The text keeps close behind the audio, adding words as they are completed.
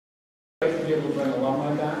Great to be able to bring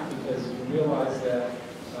alumni back because you realize that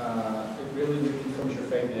it really reconfirms your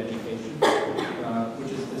faith in education,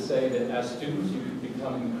 which is to say that as students you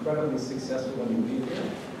become incredibly successful when you leave here,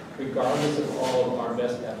 regardless of all of our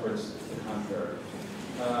best efforts to the contrary.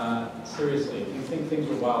 Seriously, if you think things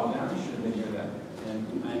were wild now, you should have been here then.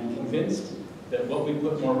 And I'm convinced that what we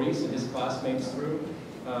put Maurice and his classmates through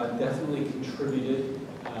definitely contributed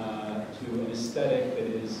to an aesthetic that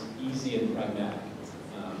is easy and pragmatic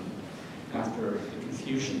after the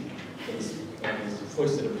confusion that was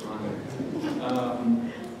foisted upon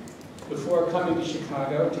them. Before coming to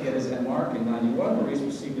Chicago to get his MArch in '91, Maurice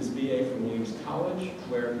received his BA from Williams College,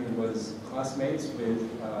 where he was classmates with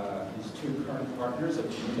his two current partners at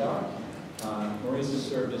Blu Dot. Maurice has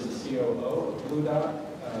served as the COO of Blu Dot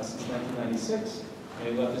since 1996, and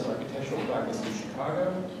he left his architectural practice in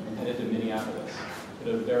Chicago and headed to Minneapolis.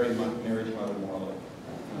 But a very much married father Morley.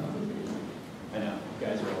 I know, you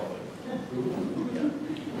guys are all like, yeah.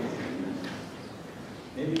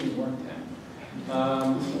 Maybe we weren't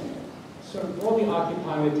 10. So broadly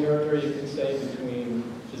occupying the territory, you could say, between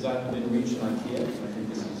design within reach and IKEA. I think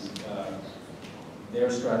this is their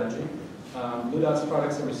strategy. Blu Dot's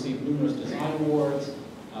products have received numerous design awards,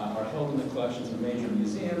 are held in the collections of major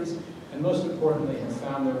museums, and most importantly have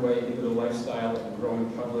found their way into the lifestyle of a growing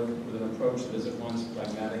public with an approach that is at once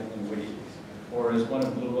pragmatic and witty. Or as one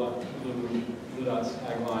of Blu Dot's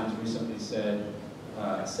taglines recently said,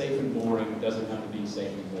 safe and boring doesn't have to be safe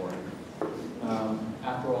and boring.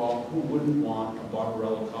 After all, who wouldn't want a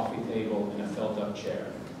Barbarella coffee table and a felt-up chair?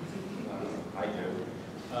 I do.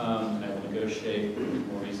 And I will negotiate with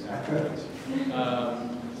Maurice afterwards.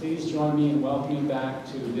 Please join me in welcoming back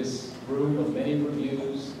to this group of many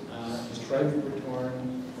reviews, his triumphant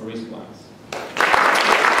return, Maurice Blanks.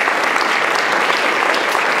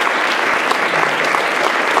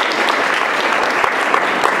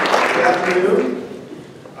 Good afternoon.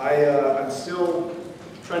 I'm still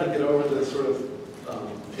trying to get over the sort of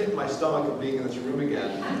pit in my stomach of being in this room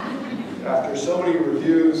again after so many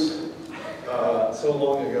reviews so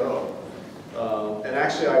long ago. And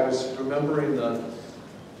actually, I was remembering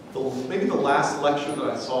maybe the last lecture that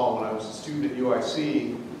I saw when I was a student at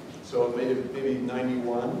UIC, so maybe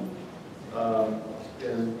 91,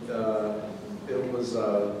 and it was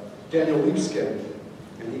Daniel Liebskin,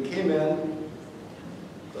 and he came in,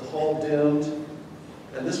 the hall dimmed,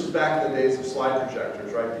 and this was back in the days of slide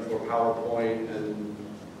projectors, right before PowerPoint and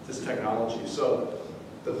this technology. So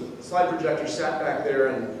the slide projector sat back there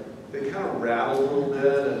and they kind of rattled a little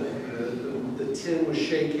bit, and the tin was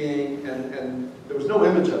shaking, and there was no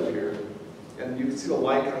image up here. And you could see the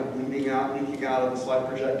light kind of bleeding out, leaking out of the slide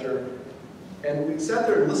projector. And we sat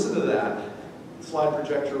there and listened to that slide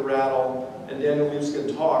projector rattle and Daniel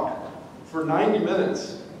Liebskin talk for 90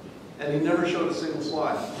 minutes. And he never showed a single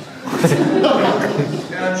slide.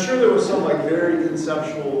 And I'm sure there was some very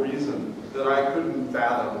conceptual reason that I couldn't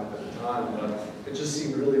fathom at the time, but it just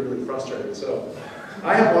seemed really, really frustrating. So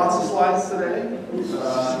I have lots of slides today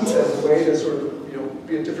as a way to sort of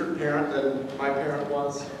be a different parent than my parent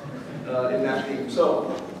was in that theme.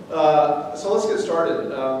 So let's get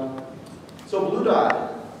started. So Blu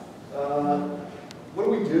Dot, what do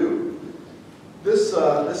we do? This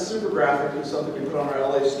super graphic is something we put on our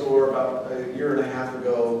LA store about a year and a half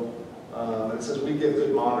ago. It says, "We give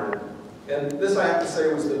good modern." And this, I have to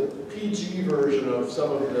say, was the PG version of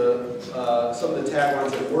some of the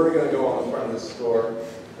taglines that were going to go on the front of this store.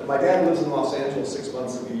 And my dad lives in Los Angeles 6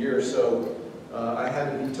 months of the year, so I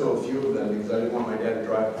had to veto a few of them because I didn't want my dad to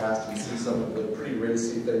drive past and see some of the pretty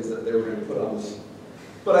racy things that they were going to put on this.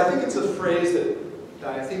 But I think it's a phrase that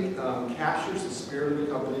I think captures the spirit of the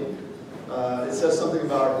company. It says something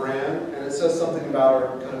about our brand, and it says something about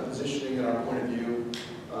our kind of positioning and our point of view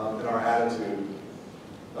and our attitude.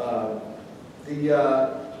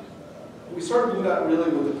 We started Blu Dot really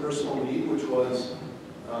with a personal need, which was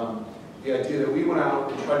the idea that we went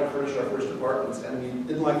out and tried to furnish our first apartments, and we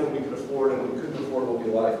didn't like what we could afford, and we couldn't afford what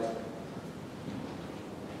we liked.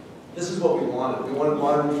 This is what we wanted. We wanted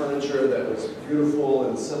modern furniture that was beautiful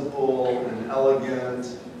and simple and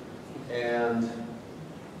elegant, and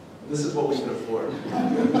this is what we could afford.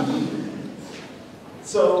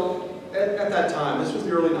 So at that time, this was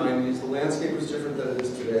the early 90s, the landscape was different than it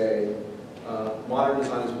is today. Modern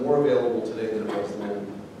design is more available today than it was then.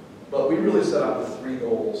 But we really set out with 3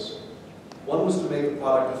 goals. One was to make the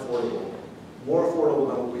product affordable, more affordable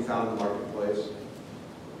than what we found in the marketplace.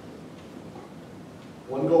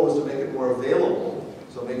 One goal was to make it more available,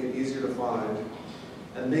 so make it easier to find,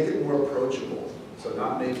 and make it more approachable, so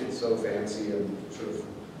not make it so fancy and sort of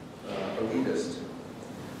elitist.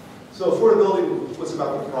 So affordability was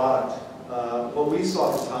about the product. what we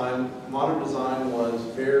saw at the time, modern design was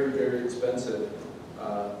very, very expensive.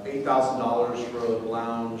 $8,000 for a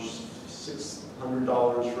lounge,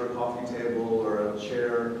 $600 for a coffee table or a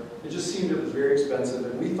chair. It just seemed it was very expensive,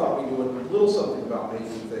 and we thought we knew a little something about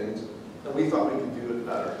making things, and we thought we could do it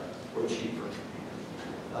better or cheaper.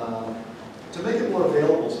 To make it more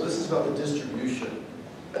available, so this is about the distribution.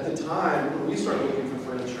 At the time, when we started looking for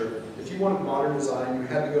furniture, if you wanted modern design, you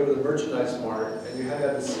had to go to the merchandise mart, and you had to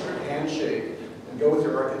have a secret handshake and go with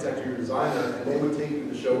your architect or your designer, and they would take you to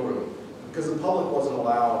the showroom, because the public wasn't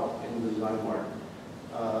allowed in the design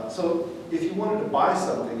mart. So if you wanted to buy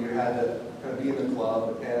something, you had to kind of be in the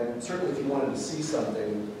club, and certainly if you wanted to see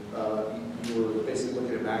something, you were basically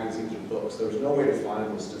looking at magazines or books. There was no way to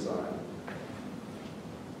find this design.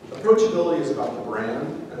 Approachability is about the brand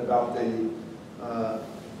and about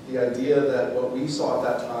the idea that what we saw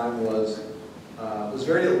at that time was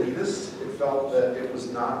very elitist. It felt that it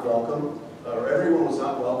was not welcome, or everyone was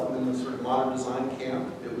not welcome in the sort of modern design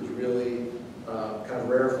camp. It was really kind of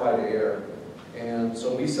rarefied air. And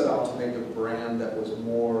so we set out to make a brand that was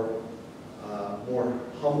more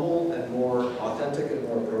humble and more authentic and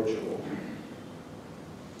more approachable.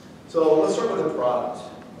 So let's start with the product.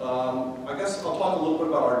 I guess I'll talk a little bit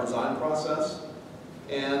about our design process.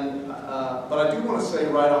 But I do want to say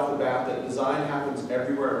right off the bat that design happens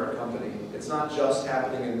everywhere in our company. It's not just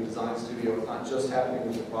happening in the design studio, it's not just happening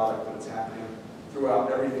with the product, but it's happening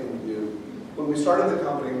throughout everything we do. When we started the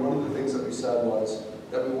company, one of the things that we said was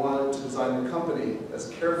that we wanted to design the company as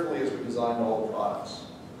carefully as we designed all the products.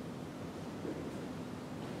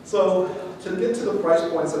 So to get to the price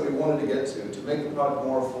points that we wanted to get to make the product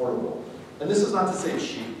more affordable, and this is not to say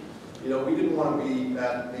cheap. You know, we didn't want to be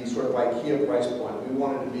at the sort of IKEA price point. We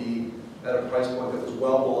wanted to be at a price point that was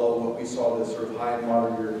well below what we saw this sort of high-end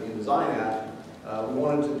modern European design at. We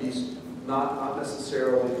wanted to be not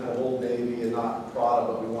necessarily kind of Old Navy and not Prada,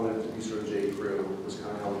 but we wanted it to be sort of J. Crew, was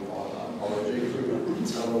kind of how we thought about it. Although J. Crew, I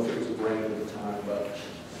don't know if it was a brand at the time, but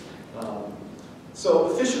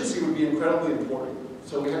so efficiency would be incredibly important.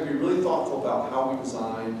 So we had to be really thoughtful about how we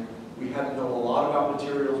designed. We had to know a lot about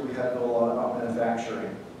materials. We had to know a lot about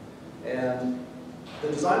manufacturing. And the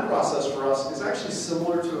design process for us is actually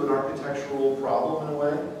similar to an architectural problem in a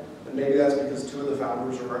way. And maybe that's because two of the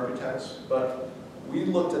founders are architects. But we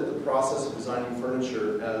looked at the process of designing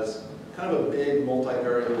furniture as kind of a big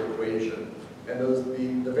multivariable equation. And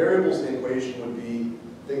the variables in the equation would be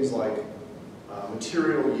things like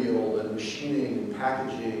material yield and machining and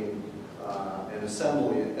packaging and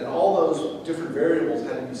assembly. And all those different variables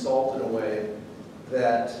had to be solved in a way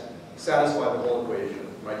that satisfied the whole equation.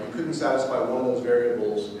 Right? You couldn't satisfy one of those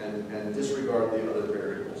variables and disregard the other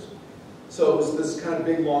variables. So it was this kind of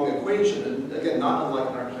big, long equation, and again, not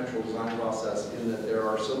unlike an architectural design process in that there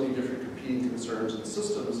are so many different competing concerns and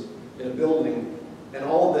systems in a building, and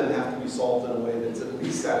all of them have to be solved in a way that's at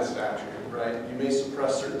least satisfactory, right? You may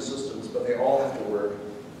suppress certain systems, but they all have to work.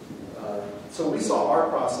 So we saw our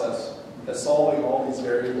process as solving all these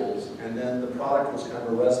variables, and then the product was kind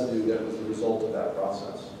of a residue that was the result of that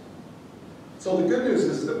process. So the good news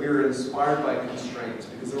is that we were inspired by constraints,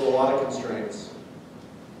 because there were a lot of constraints.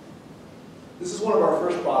 This is one of our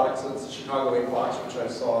first products, and it's the Chicago 8 box, which I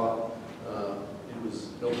saw, it was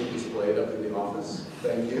nobly displayed up in the office.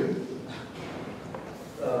 Thank you.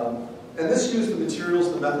 And this used the materials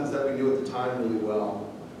and the methods that we knew at the time really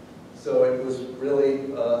well. So it was really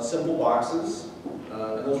simple boxes,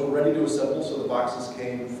 and those were ready to assemble, so the boxes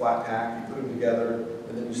came flat packed, you put them together,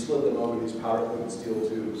 and then you slid them over these powder-coated steel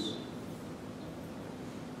tubes.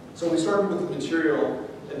 So we started with the material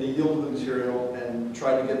and the yield of the material and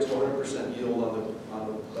tried to get to 100% yield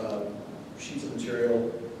on the sheets of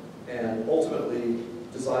material, and ultimately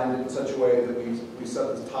designed it in such a way that we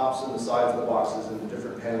set the tops and the sides of the boxes into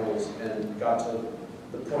different panels and got to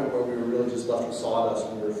the point where we were really just left with sawdust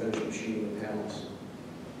when we were finished machining the panels.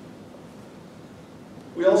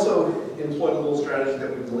 We also employed a little strategy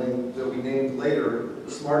that we named later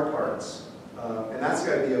Smart Parts, and that's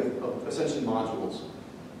the idea of essentially modules.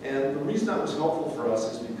 And the reason that was helpful for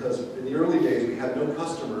us is because in the early days we had no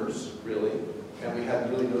customers, really, and we had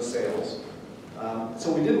really no sales.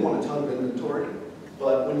 So we didn't want a ton of inventory.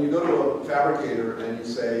 But when you go to a fabricator and you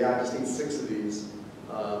say, yeah, I just need 6 of these,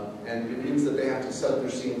 and it means that they have to set up their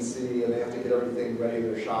CNC and they have to get everything ready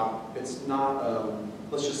in their shop, it's not,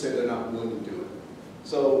 let's just say they're not willing to do it.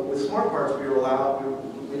 So with Smart Parts, we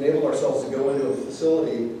enabled ourselves to go into a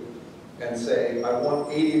facility and say, I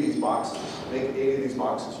want 80 of these boxes, make 80 of these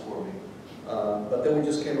boxes for me. But then we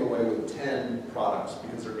just came away with 10 products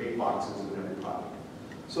because there are 8 boxes in every product.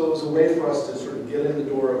 So it was a way for us to sort of get in the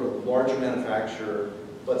door of a larger manufacturer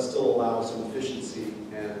but still allow some efficiency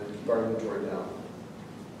and keep our inventory down.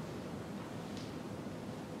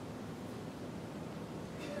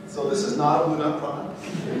 So this is not a Blu Dot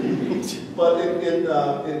product, but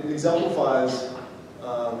it exemplifies,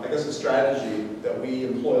 I guess, a strategy that we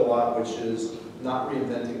employ a lot, which is not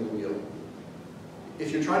reinventing the wheel.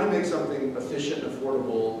 If you're trying to make something efficient and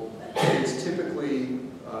affordable, it typically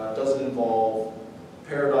doesn't involve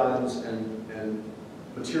paradigms and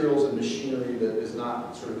materials and machinery that is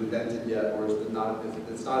not sort of invented yet, or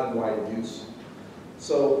it's not in wide use.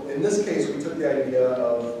 So in this case, we took the idea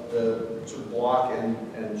of the sort of block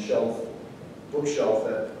and shelf, bookshelf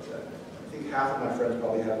that I think half of my friends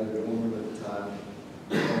probably had in their room at the time,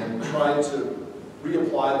 and tried to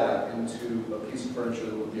reapply that into a piece of furniture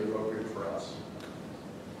that would be appropriate for us.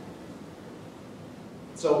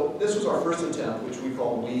 So this was our first attempt, which we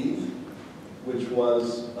call Weave, which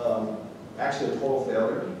was actually a total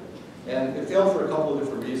failure. And it failed for a couple of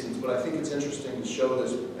different reasons, but I think it's interesting to show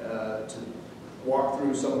this, to walk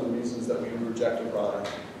through some of the reasons that we would reject a product.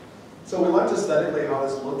 So we liked aesthetically how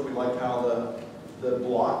this looked. We liked how the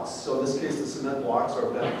blocks, so in this case the cement blocks are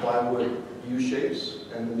bent plywood U shapes,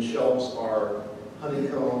 and the shelves are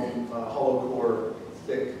honeycomb, hollow core,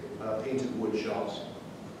 thick painted wood shelves.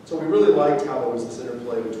 So we really liked how there was this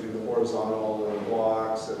interplay between the horizontal and the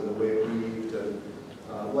blocks and the way it weaved. And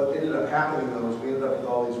what ended up happening though is we ended up with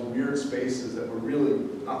all these weird spaces that were really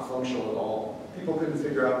not functional at all. People couldn't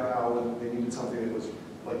figure out how they needed something that was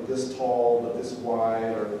like this tall but this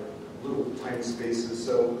wide, or little tiny spaces.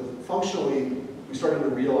 So functionally, we started to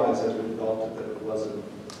realize as we developed it that it wasn't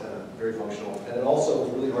very functional. And it also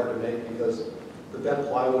was really hard to make because the bent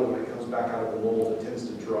plywood, when it comes back out of the mold, it tends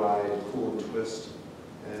to dry and cool and twist.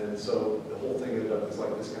 And so the whole thing ended up as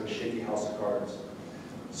like this kind of shaky house of cards.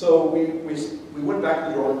 So we went back to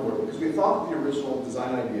the drawing board because we thought that the original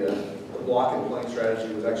design idea, the block and plank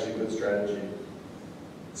strategy, was actually a good strategy.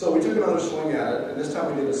 So we took another swing at it, and this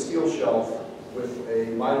time we did a steel shelf with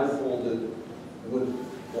a miter folded wood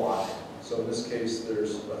block. So in this case,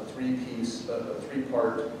 there's a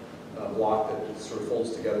three-part block that sort of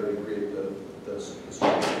folds together to create the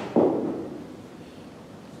structure.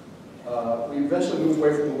 We eventually moved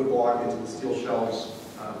away from the wood block into the steel shelves,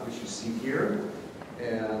 which you see here.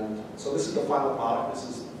 And so this is the final product. This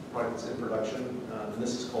is the product that's in production. And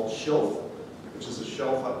this is called Shelf, which is a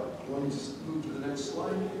shelf. Let me just move to the next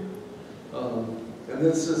slide here. And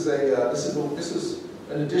this is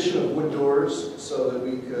an addition of wood doors so that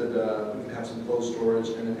we could have some closed storage,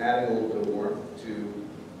 and then adding a little bit of warmth to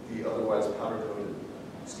the otherwise powder-coated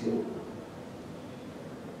steel.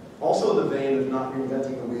 Also in the vein of not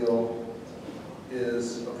reinventing the wheel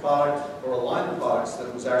is a product, or a line of products,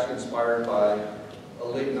 that was actually inspired by a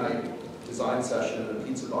late-night design session in a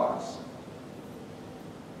pizza box.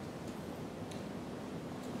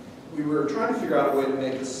 We were trying to figure out a way to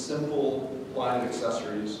make a simple line of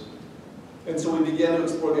accessories. And so we began to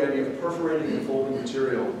explore the idea of perforating and folding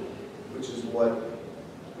material, which is what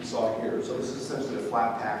we saw here. So this is essentially a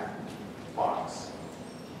flat pack box.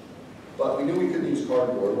 But we knew we couldn't use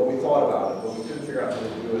cardboard. Well, we thought about it, but we couldn't figure out how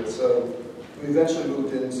to do it. So we eventually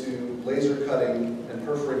moved into laser cutting and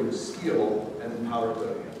perforating steel and then powder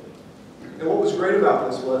coating it. And what was great about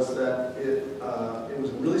this was that it was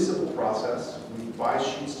a really simple process. We'd buy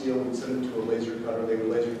sheet steel, we'd send it to a laser cutter, they would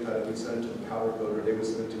laser cut it, we'd send it to the powder coater, they would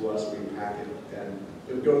send it to us, we'd pack it, and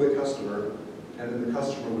it would go to the customer, and then the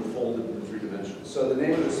customer would fold it in 3 dimensions. So the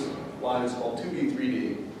name of this line is called 2D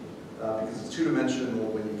 3D, because it's 2-dimensional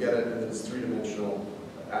when you get it, and then it's 3-dimensional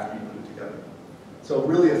after you put it together. So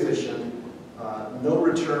really efficient, no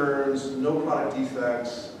returns, no product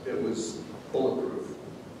defects, it was bulletproof.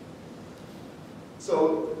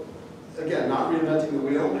 So again, not reinventing the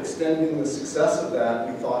wheel, extending the success of that,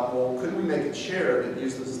 we thought, well, couldn't we make a chair that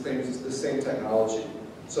uses the same technology?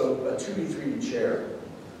 So a 2D, 3D chair.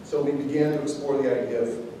 So we began to explore the idea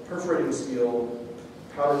of perforating steel,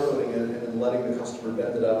 powder coating it, and then letting the customer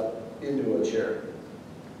bend it up into a chair.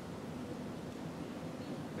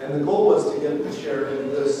 And the goal was to get the chair into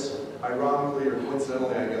this, ironically or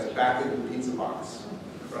coincidentally, I guess, back into the pizza box,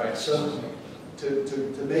 right? So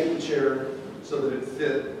to make the chair so that it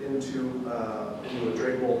fit into a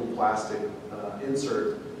Drake molded plastic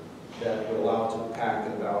insert that would allow it to pack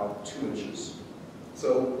in about 2 inches.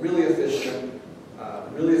 So really efficient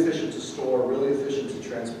to store, really efficient to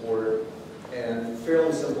transport, and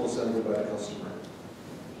fairly simple assembly by the customer.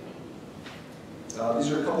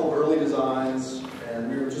 These are a couple of early designs, and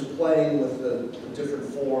we were just playing with the different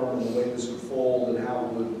form and the way this would fold and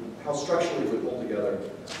how structurally it would hold together.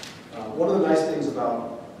 One of the nice things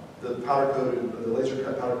about the laser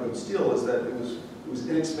cut powder coated steel is that it was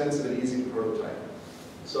inexpensive and easy to prototype.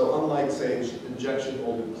 So unlike, say, injection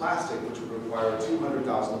molded plastic, which would require a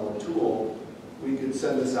 $200,000 tool, we could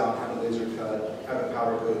send this out, have a laser cut, have it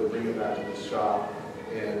powder coated, bring it back to the shop,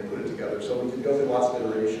 and put it together. So we could go through lots of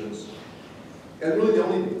iterations. And really the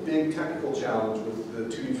only big technical challenge with the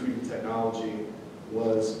 2D, 3D technology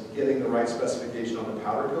was getting the right specification on the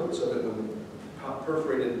powder coat so that when the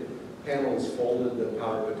perforated panel is folded, the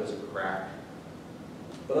powder coat doesn't crack.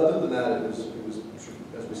 But other than that, it was,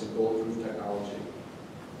 as we said, bulletproof technology.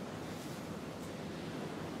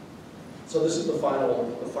 So this is the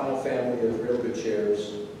final family of real good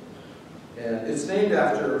chairs. And it's named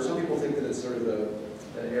after, some people think that it's sort of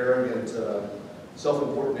an arrogant,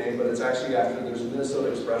 self-important name, but it's actually after, there's a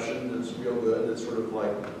Minnesota expression that's real good. It's sort of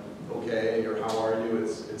like, okay, or how are you?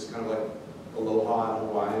 It's kind of like aloha in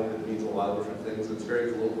Hawaiian. It means a lot of different things. It's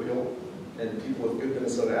very colloquial, and people with good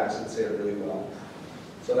Minnesota accents say it really well.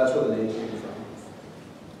 So that's where the name came from.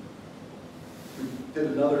 We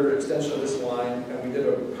did another extension of this line, and we did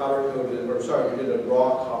a we did a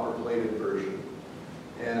raw copper-plated version.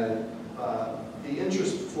 And the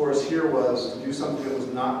interest for us here was to do something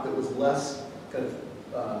that was less kind of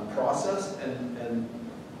processed and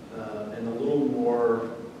a little more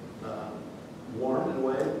warm in a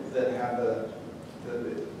way, that had the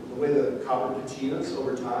way the copper patinas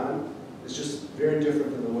over time is just very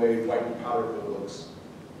different than the way white powder coat looks.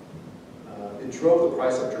 It drove the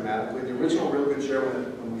price up dramatically. The original Real Good chair,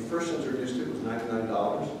 when we first introduced it, was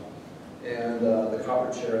 $99. And the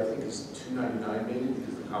copper chair, I think, is $299 maybe,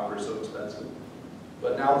 because the copper is so expensive.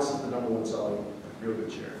 But now this is the #1 selling Real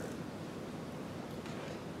Good chair.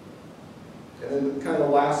 And then kind of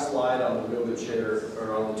the last slide on the Real Good chair,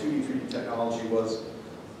 or on the 2D, 3D technology, was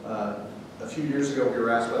a few years ago we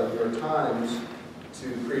were asked by the New York Times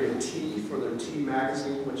to create a T for their T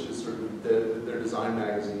magazine, which is sort of their design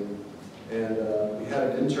magazine. And we had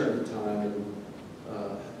an intern at the time, and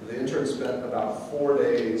the intern spent about 4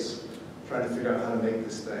 days trying to figure out how to make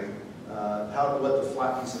this thing, what the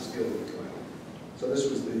flat piece of steel would be like. So this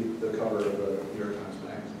was the cover of the New York Times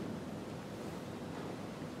magazine.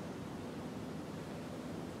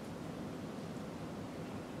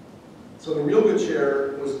 So the Real Good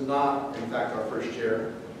chair was not, in fact, our first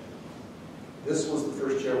chair. This was the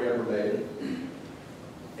first chair we ever made.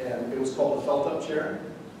 And it was called the felt-up chair.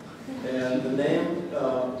 And the name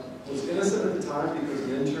was innocent at the time because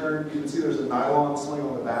an intern, you can see there's a nylon sling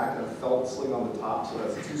on the back and a felt sling on the top, so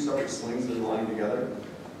that's two separate slings that are lying together.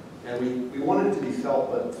 And we wanted it to be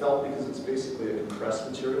felt, but felt because it's basically a compressed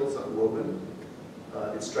material, it's not woven.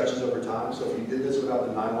 It stretches over time, so if you did this without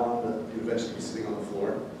the nylon, you'd eventually be sitting on the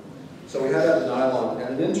floor. So we had to have the nylon,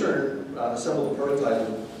 and an intern assembled a prototype,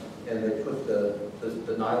 and they put the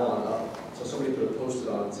nylon up. So somebody put a Post-it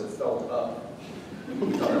on it and said, "Felt up."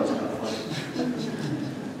 We thought that was kind of funny.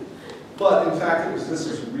 But in fact, this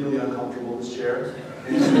was really uncomfortable, this chair.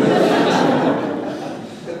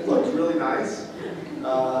 It looked really nice.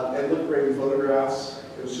 It looked great in photographs.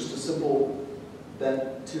 It was just a simple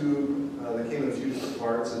bent tube that came in a few different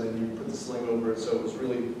parts, and then you put the sling over it, so it was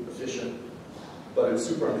really efficient. But it was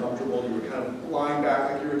super uncomfortable. You were kind of lying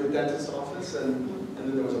back like you were at the dentist's office, and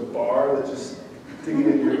then there was a bar that just digging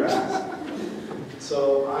into your back.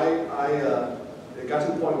 So it got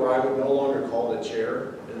to the point where I would no longer call it a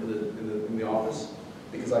chair in the office,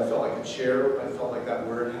 because I felt like a chair, I felt like that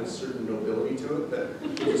word had a certain nobility to it,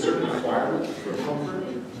 that there was a certain requirement for comfort,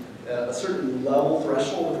 a certain level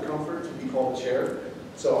threshold of comfort to be called a chair.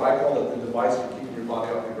 So I called it the device for keeping your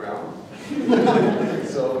body off the ground.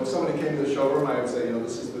 So if somebody came to the showroom, I would say, you know,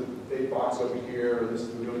 this is the big box over here, or this is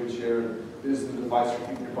the really good chair, this is the device for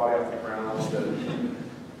keeping your body off the ground.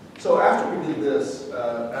 So after we did this,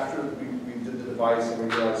 after we did the device and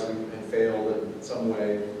we realized we had failed in some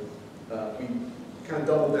way, we kind of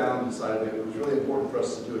doubled down and decided that it was really important for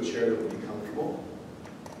us to do a chair that would be comfortable.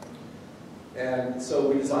 And so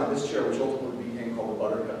we designed this chair, which ultimately became called the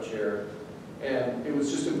Buttercup chair. And it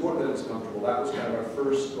was just important that it was comfortable. That was kind of our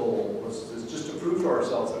first goal, was just to prove to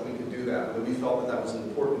ourselves that we could do that. That we felt that that was an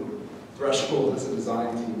important threshold as a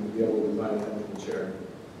design team to be able to design a comfortable chair.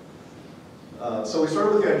 So we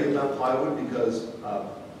started with the idea of nut plywood because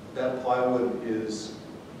that plywood is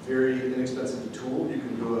very inexpensive to tool. You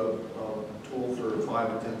can do a tool for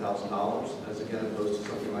 $5,000 to $10,000, as again opposed to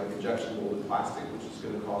something like injection molded plastic, which is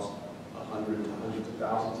going to cost $100,000 to hundreds of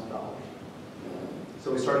thousands of dollars.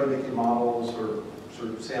 So we started making models or sort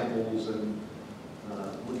of samples and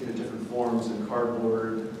looking at different forms in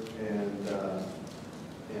cardboard and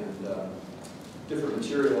different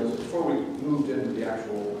materials before we moved into the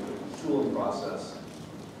actual tooling process.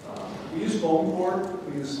 We use foam core.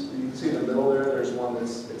 You can see in the middle there, there's one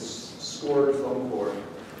that's scored foam core.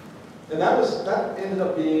 And that ended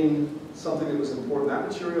up being something that was important. That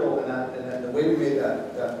material and the way we made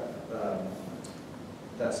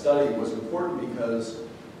that study was important because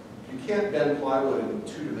you can't bend plywood in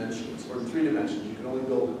 2 dimensions, or in 3 dimensions. You can only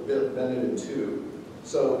bend it in 2.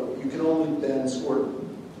 So you can only bend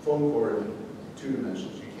foam core in 2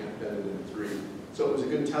 dimensions. You can't bend it in 3. So it was a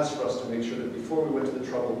good test for us to make sure that before we went to the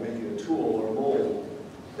trouble of making a tool or a mold,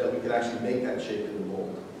 that we could actually make that shape in the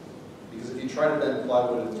mold. Because if you try to bend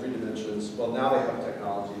plywood in 3 dimensions, well, now they have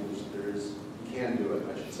technology, you can do it,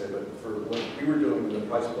 I should say, but for what we were doing with the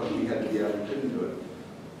price point we had to be at, we couldn't do it.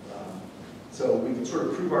 So we could sort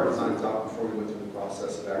of prove our designs out before we went through the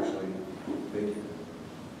process of actually making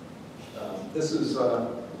it. This was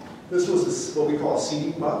what we call a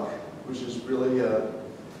seating buck, which is really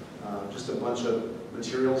just a bunch of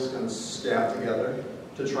materials kind of stacked together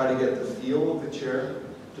to try to get the feel of the chair,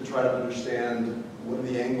 to try to understand what are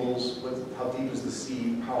the angles, how deep is the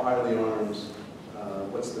seat, how high are the arms,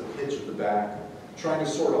 what's the pitch of the back, trying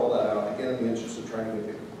to sort all that out, again, in the interest of trying to make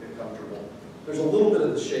it comfortable. There's a little bit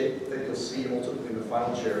of the shape that you'll see ultimately in the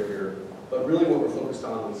final chair here, but really what we're focused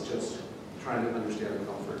on is just trying to understand the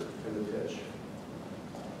comfort and the pitch,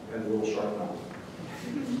 and a little sharp mouth.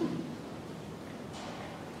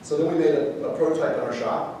 So then we made a prototype in our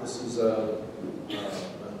shop. This is a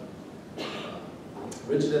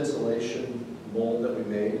rigid insulation mold that we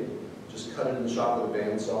made, just cut it in the shop with a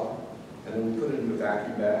bandsaw, and then we put it in a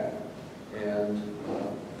vacuum bag and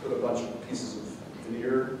put a bunch of pieces of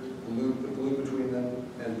veneer, put glue between them,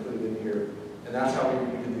 and put it in here. And that's how we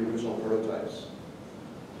did the original prototypes.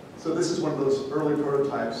 So this is one of those early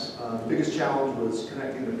prototypes. The biggest challenge was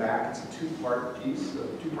connecting the back. It's a 2-part piece, a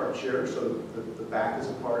 2-part chair, so the back is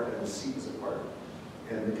apart and the seat is apart.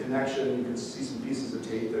 And the connection, you can see some pieces of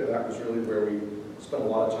tape there. That was really where we spent a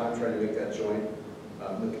lot of time trying to make that joint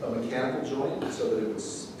a mechanical joint so that it would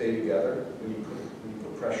stay together when you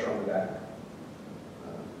put pressure on the back.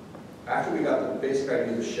 After we got the basic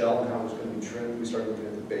idea of the shell and how it was going to be trimmed, we started looking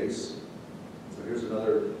at the base. So here's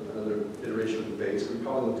another iteration of the base. We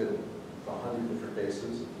probably looked at 100 different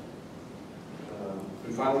bases.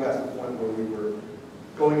 We finally got to the point where we were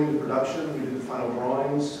going into production. We did the final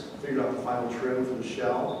drawings, figured out the final trim for the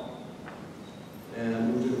shell,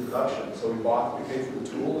 and moved into production. So we paid for the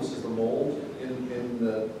tool. This is the mold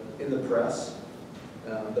in the press.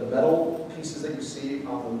 The metal pieces that you see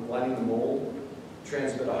lining the mold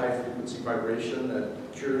transmit a high frequency vibration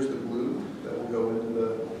that cures the glue that will go into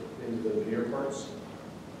the veneer parts.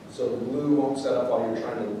 So the glue won't set up while you're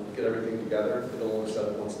trying to get everything together. It'll only set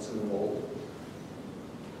up once it's in the mold.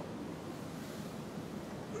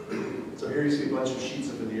 So here you see a bunch of sheets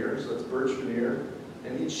of veneer. So it's birch veneer,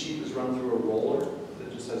 and each sheet is run through a roller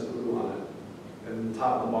that just has glue on it. And the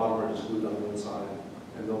top and the bottom are just glued on the inside.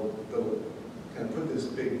 And they'll kind of put this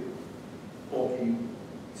big, bulky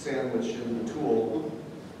sandwich in the tool,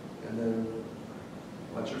 and then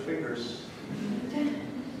watch your fingers.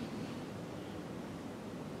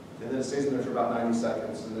 And then it stays in there for about 90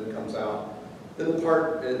 seconds, and then it comes out. Then the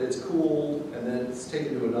part, it's cooled, and then it's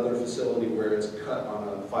taken to another facility where it's cut on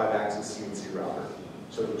a 5-axis CNC router.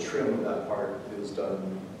 So the trim of that part is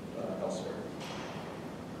done elsewhere.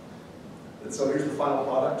 And so here's the final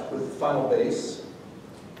product with the final base.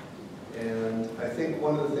 And I think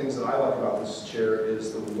one of the things that I like about this chair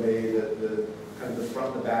is the way that the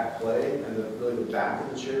front and the back play, and really the back of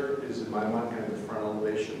the chair is, in my mind, kind of the front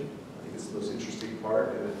elevation. I think it's the most interesting part,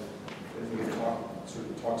 and I think it sort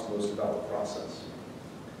of talks most about the process.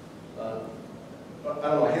 I don't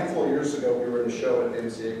know, a handful of years ago, we were at a show at the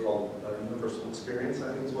MCA called Universal Experience,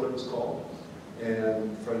 I think is what it was called.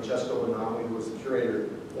 And Francesco Bonami, who was the curator,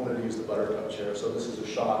 wanted to use the buttercup chair. So this is a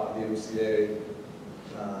shot of the MCA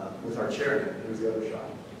with our chair in it. Here's the other shot.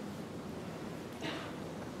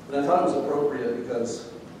 And I thought it was appropriate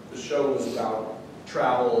because the show was about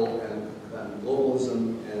travel and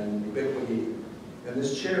globalism and ubiquity. And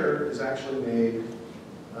this chair is actually made,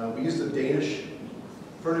 we used a Danish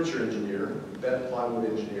furniture engineer, bed plywood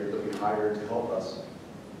engineer that we hired to help us.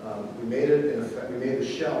 We made it we made the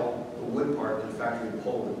shell, the wood part, in a factory in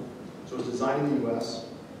Poland. So it was designed in the US,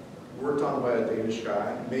 worked on by a Danish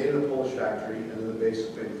guy, made it in a Polish factory, and then the base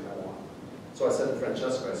was made in Taiwan. So I said to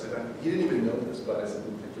Francesco, I said, he didn't even know this, but I said,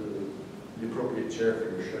 we picked the appropriate chair for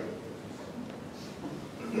your show.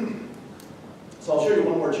 So I'll show you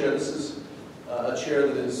one more chair. This is a chair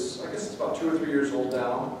that is, I guess it's about 2 or 3 years old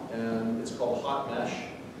now, and it's called Hot Mesh.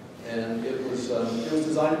 And it was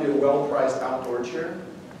designed to be a well-priced outdoor chair.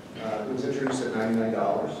 It was introduced at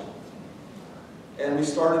 $99. And we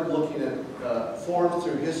started looking at forms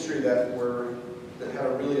through history that had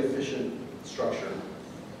a really efficient structure.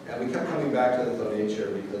 And we kept coming back to the Thonet chair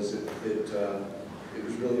because it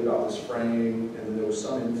was really about this frame, and then there was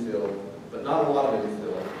some infill, but not a lot of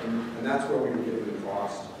infill, and that's where we were getting the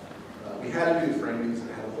cost. We had to do the frame because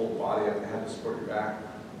it had a whole body, it had to support your back,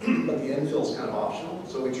 but the infill is kind of optional,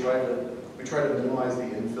 so we tried to minimize the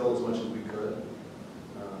infill as much as we could,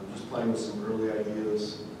 just playing with some early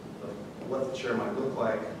ideas of what the chair might look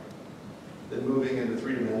like, then moving into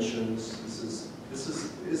 3 dimensions. This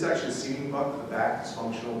is actually a seating buck. The back is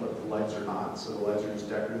functional, but the legs are not. So the legs are just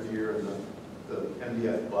decorative here, and the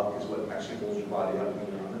MDF buck is what actually holds your body up when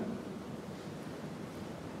you're on it.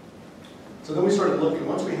 So then we started looking,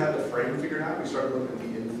 once we had the frame figured out, we started looking at the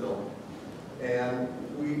infill. And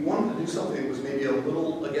we wanted to do something that was maybe a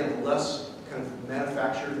little, again, less kind of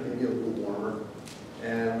manufactured, maybe a little warmer.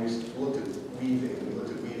 And we looked at weaving, and we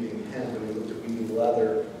looked at weaving hemp, and we looked at weaving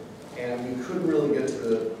leather, and we couldn't really get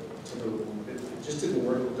it just didn't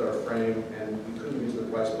work with our frame, and we couldn't use the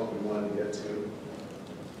price point we wanted to get to.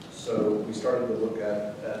 So we started to look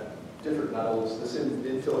at different metals. This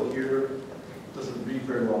infill here doesn't read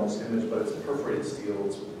very well in this image, but it's perforated steel.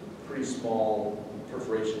 It's pretty small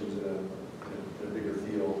perforations in a bigger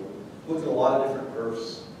field. Looked at a lot of different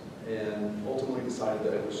perfs, and ultimately decided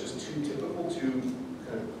that it was just too typical, too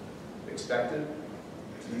kind of expected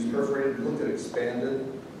to use perforated. We looked at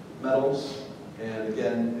expanded metals, and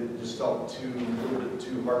again, it just felt a little bit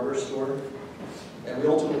too hardware store. And we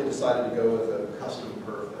ultimately decided to go with a custom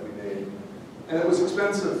perf that we made. And it was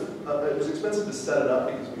expensive. It was expensive to set it up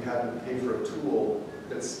because we had to pay for a tool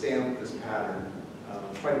that stamped this pattern.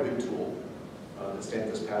 Quite a big tool to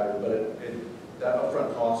stamp this pattern, but that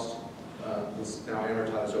upfront cost was now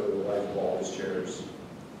amortized over the life of all these chairs.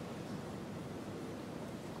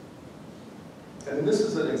 And this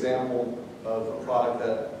is an example of a product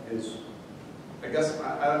that is, I guess,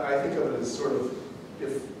 I think of it as sort of,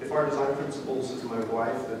 if our design principles is my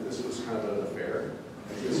wife, that this was kind of an affair.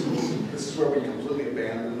 This is where we completely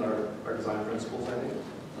abandoned our design principles, I think,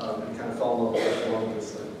 and kind of fell in love with along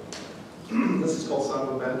this thing. This is called Son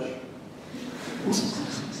of a Bench.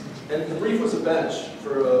 And the brief was a bench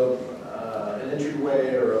for an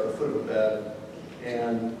entryway or a foot of a bed.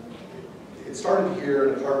 And it started here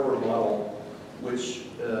in a cardboard model, which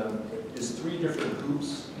is 3 different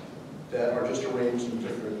hoops that are just arranged in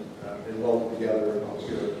different, and welded together.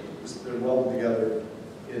 They're welded together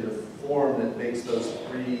in a form that makes those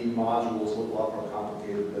 3 modules look a lot more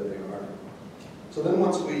complicated than they are. So then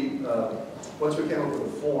once we came up with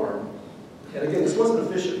a form, and again, this wasn't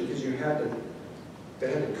efficient because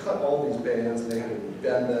they had to cut all these bands, and they had to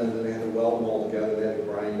bend them, and then they had to weld them all together, they had to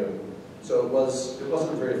grind them. So it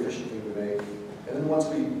wasn't a very efficient thing to make. And then once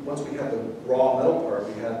we had the raw metal part,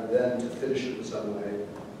 we had then to finish it in some way.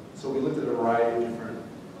 So we looked at a variety of different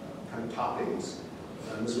kind of toppings.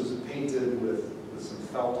 And this was painted with some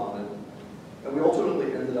felt on it. And we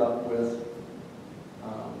ultimately ended up with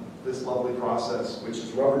this lovely process, which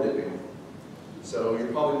is rubber dipping. So you're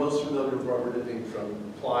probably most familiar with rubber dipping from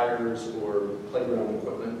pliers or playground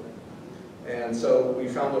equipment. And so we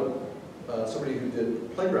found somebody who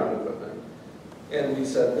did playground equipment. And we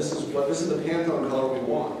said, this is the Pantone color we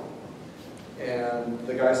want. And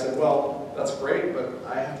the guy said, well, that's great, but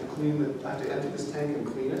I have to empty this tank and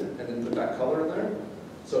clean it, and then put that color in there.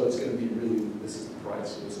 So it's going to be really, this is the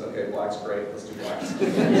price. So we said, okay, black's great, let's do black.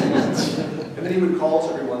 And then he would call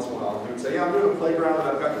us every once in a while. He would say, yeah, I'm doing a playground, and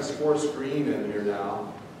I've got this forest green in here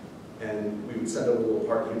now. And we would send over a little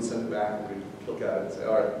part, he would send it back, and we'd look at it and say,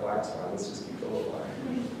 all right, black's fine, let's just keep going with black.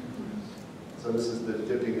 So this is the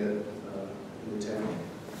dipping it in the tank.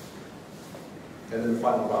 And then the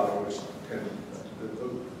final product, which kind of,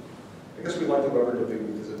 I guess we like the rubber dipping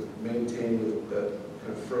because it maintained that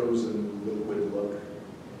kind of frozen liquid look.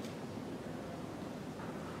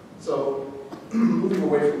 So moving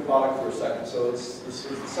away from product for a second, so this is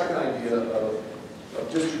the second idea of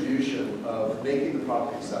distribution, of making the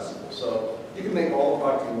product accessible. So you can make all the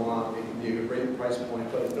product you want, it can be a great price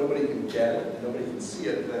point, but if nobody can get it, and nobody can see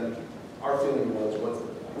it, then our feeling was, what's the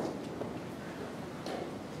point?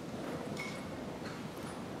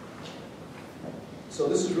 So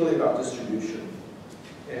this is really about distribution,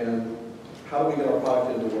 and how do we get our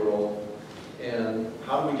product into the world, and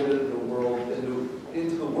how do we get it into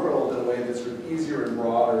the world in a way that's sort of easier and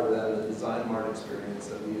broader than the design mart experience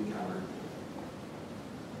that we encountered.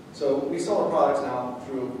 So we sell our products now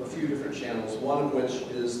through a few different channels, one of which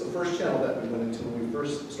is the first channel that we went into when we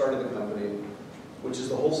first started the company, which is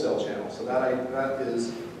the wholesale channel. So that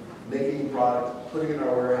is making product, putting it in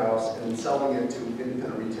our warehouse, and selling it to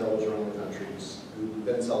independent retailers around the country who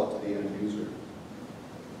then sell it to the end user.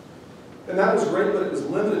 And that was great, but it was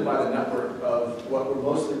limited by the network of what were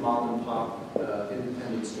mostly mom and pop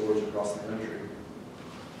independent stores across the country.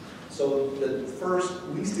 So the first,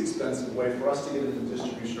 least expensive way for us to get into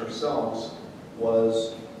distribution ourselves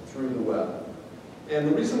was through the web. And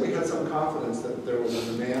the reason we had some confidence that there was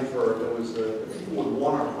a demand for, that people would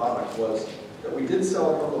want our product was that we did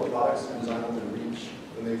sell a couple of products through Design Within Reach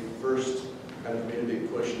when they first kind of made a big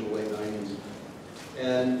push in the late 90s.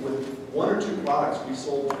 And with one or two products, we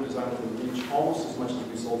sold through Design Within Reach almost as much as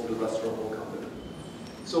we sold through the rest of our whole company.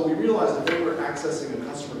 So we realized that they were accessing a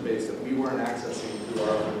customer base that we weren't accessing through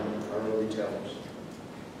our own retailers.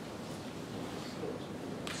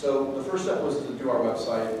 So the first step was to do our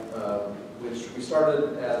website, which we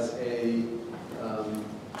started as a,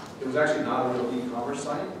 it was actually not a real e-commerce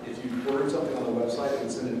site. If you ordered something on the website, it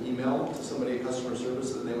would send an email to somebody at customer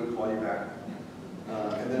service and they would call you back.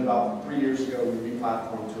 And then about 3 years ago, we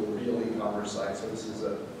re-platformed to a real e-commerce site. So this is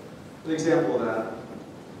an example of that.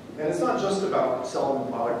 And it's not just about selling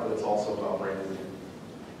the product, but it's also about branding.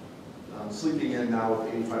 Sleeping in now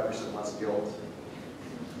with 85% less guilt.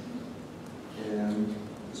 And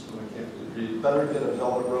this one I can't really read. Better get a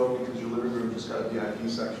velvet robe because your living room just got a VIP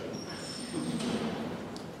section.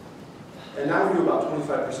 And now we do about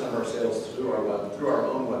 25% of our sales through our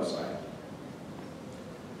own website.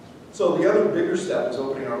 So the other bigger step was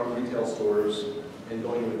opening our own retail stores and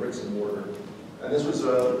going into bricks and mortar. And this was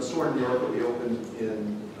a store in New York that we opened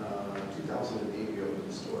in 2008. We opened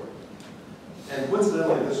the store. And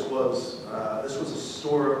coincidentally, this was a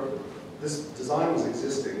store. This design was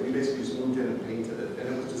existing. We basically just moved in and painted it, and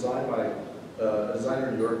it was designed by a designer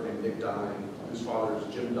in New York named Nick Dine, whose father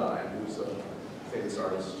is Jim Dine, who's a famous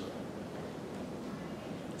artist.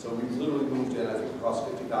 So we literally moved in. I think it cost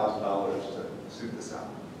 $50,000 to suit this out.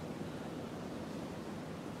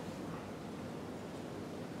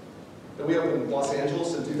 Then we opened in Los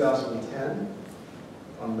Angeles in 2010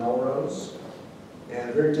 on Melrose, and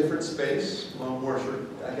a very different space, more sort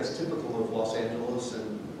of, I guess, typical of Los Angeles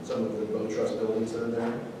and some of the boat trust buildings that are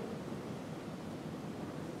there.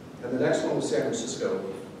 And the next one was San Francisco.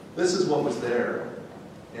 This is what was there,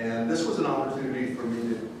 and this was an opportunity for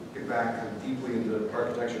me to get back kind of deeply into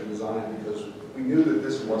architecture and design because we knew that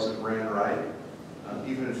this wasn't ran right.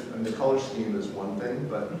 Even if the color scheme is one thing,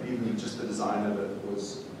 but even just the design of it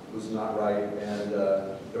was not right, and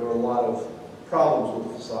there were a lot of problems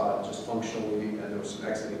with the facade, just functionally, and there were some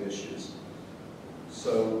exiting issues.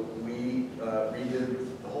 So we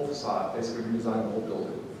redid the whole facade, basically redesigned the whole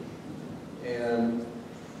building. And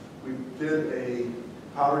we did a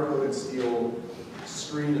powder-coated steel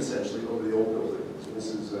screen, essentially, over the old building. So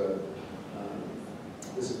this is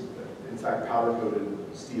in fact,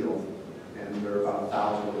 powder-coated steel, and there are about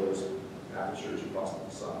 1,000 of those apertures across the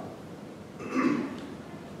facade.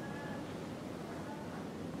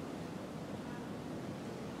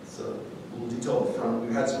 So a little detail up front.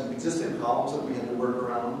 We had some existing columns that we had to work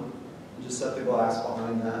around. We just set the glass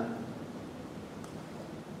behind that.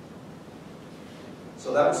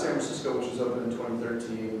 So that was San Francisco, which was opened in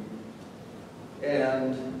 2013.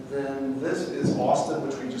 And then this is Austin,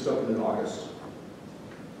 which we just opened in August.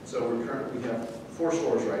 So we have 4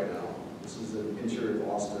 stores right now. This is the interior of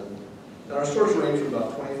Austin. And our stores range from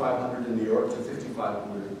about 2,500 in New York to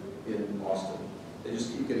 5,500 in Austin. They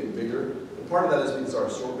just keep getting bigger. And part of that is because our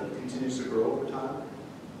assortment continues to grow over time.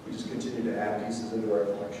 We just continue to add pieces into our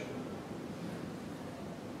collection.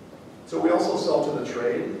 So we also sell to the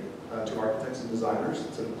trade, to architects and designers.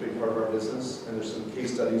 It's a big part of our business. And there's some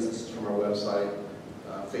case studies. This is from our website,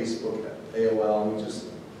 Facebook, AOL. And we just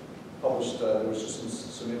published, there was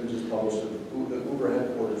just some images published of the Uber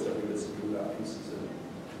headquarters that we did some Blu Dot pieces in.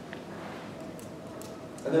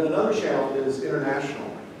 And then another channel is international.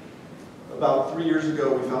 About 3 years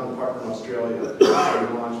ago, we found a partner in Australia. We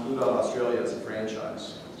launched Blu Dot Australia as a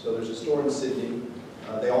franchise. So there's a store in Sydney.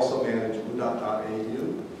 They also manage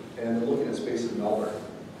Blu.edu, and they're looking at space in Melbourne.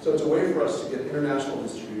 So it's a way for us to get international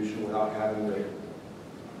distribution without having to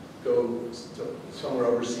go somewhere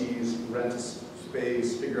overseas, rent a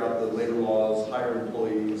space, figure out the labor laws, hire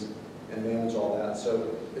employees, and manage all that.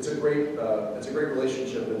 So it's a great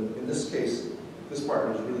relationship. And in this case, this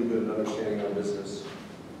partner is really good at understanding our business.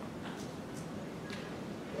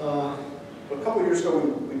 A couple of years ago,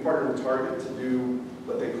 we partnered with Target to do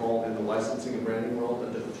what they call in the licensing and branding world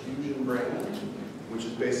a diffusion brand, which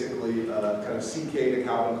is basically kind of CK to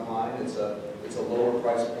Calvin Klein. It's a lower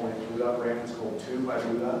price point Blu Dot brand. It's called 2 by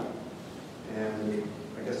Blu Dot. And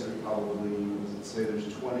I guess there's probably, let's say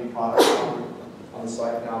there's 20 products on the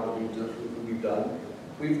site now that we've done.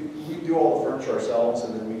 We do all the furniture ourselves,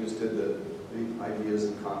 and then we just did the ideas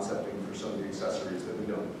and concepting for some of the accessories that we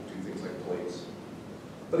don't do things like plates.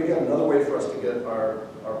 But again, another way for us to get our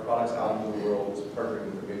products out into the world is partnering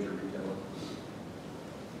with a major retailer.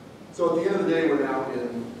 So at the end of the day, we're now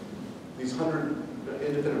in these 100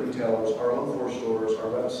 independent retailers, our own 4 stores, our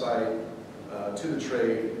website, to the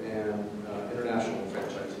trade, and international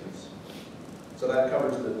franchisees. So that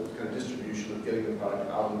covers the kind of distribution of getting the product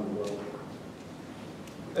out in the world.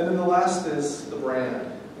 And then the last is the brand,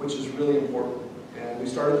 which is really important. And we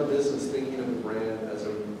started the business thinking of the brand as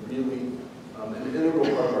a really an integral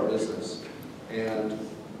part of our business, and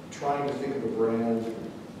trying to think of a brand,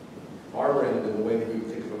 our brand, in the way that you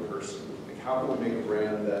would think of a person. Like, how can we make a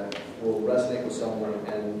brand that will resonate with someone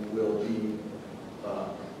and will be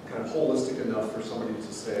kind of holistic enough for somebody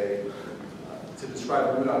to say, to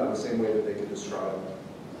describe Blu Dot in the same way that they can describe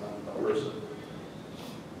a person.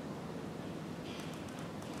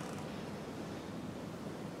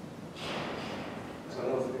 So I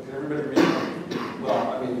don't know if can everybody read it?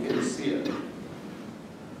 Well, I mean, can you see it?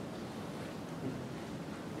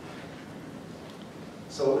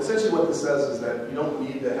 So essentially what this says is that you don't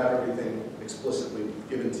need to have everything explicitly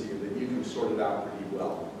given to you, that you can sort it out pretty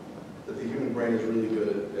well. That the human brain is really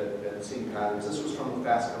good at seeing patterns. This was from a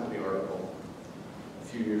Fast Company article a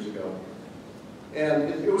few years ago. And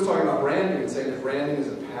it was talking about branding and saying that branding is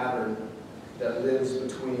a pattern that lives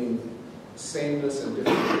between sameness and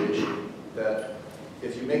differentiation. That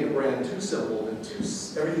if you make a brand too simple and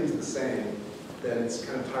everything's the same, then it's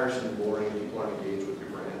kind of tiresome and boring and people aren't engaged with your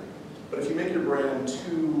brand. But if you make your brand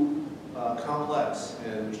too complex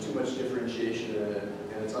and there's too much differentiation in it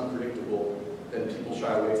and it's unpredictable, then people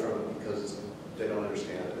shy away from it because they don't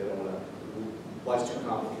understand it. They don't want to. Life's too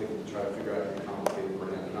complicated to try to figure out your complicated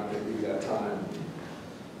brand. They're not going to give you that time.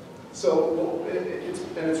 So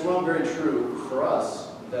it's run very true for us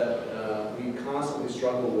that we constantly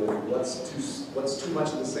struggle with what's too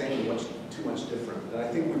much of the same and what's too much different. And I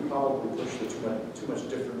think we probably push the too much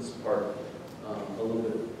difference part a little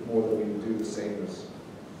bit more than we do the sameness.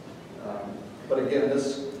 But again,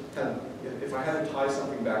 this kind of, if I had to tie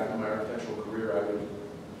something back into my architectural career,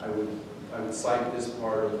 I would cite this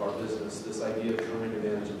part of our business, this idea of trying to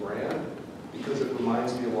manage a brand, because it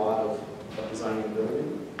reminds me a lot of designing a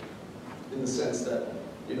building, in the sense that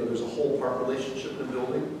there's a whole part relationship in a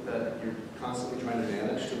building that you're constantly trying to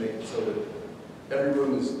manage to make it so that every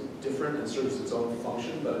room is different and serves its own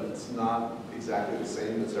function, but it's not exactly the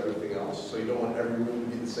same as everything else. So you don't want every room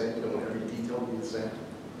to be the same, you don't want every detail to be the same.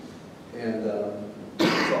 And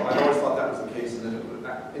so I always thought that was the case. And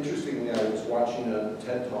then interestingly, I was watching a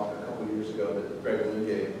TED Talk a couple of years ago that Greg Lynn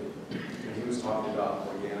gave, and he was talking about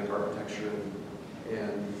organic architecture,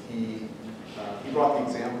 and he brought the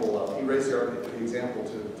example of, he raised the example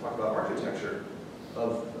to talk about architecture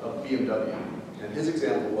of BMW. And his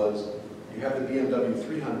example was, you have the BMW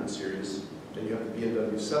 300 series, and you have the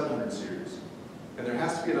BMW 700 series. And there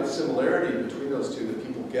has to be enough similarity between those two that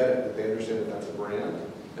people get it, that they understand that that's a brand,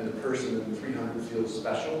 and the person in the 300 feels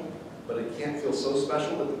special, but it can't feel so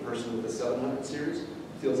special that the person with the 700 series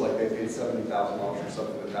feels like they paid $70,000 for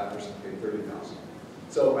something that person paid $30,000.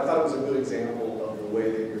 So I thought it was a good example of the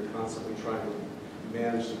way that you're constantly trying to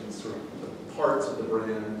manage the sort of the parts of the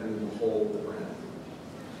brand and then the whole of the brand.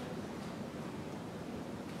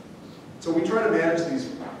 So we try to manage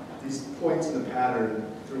these points in the pattern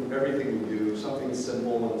through everything we do. Something as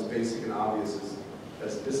simple and as basic and obvious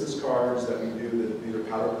as business cards that we do, that these are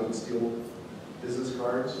powder coated steel business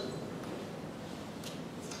cards.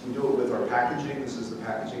 We do it with our packaging. This is the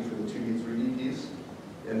packaging for the 2D, 3D piece.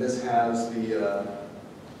 And this has the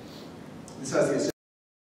instructions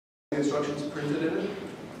printed in it.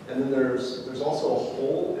 And then there's also a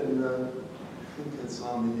hole in the, I think it's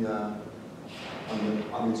on the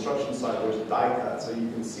instruction side, there's a die cut, so you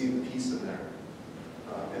can see the piece in there.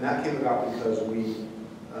 And that came about because we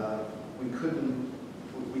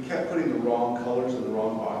kept putting the wrong colors in the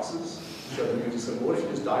wrong boxes. So then we just said, well, what if you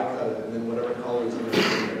just die cut it, and then whatever color is in there,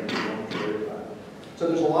 you don't have to worry about it. So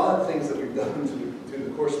there's a lot of things that we've done through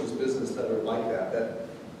the course of this business that are like that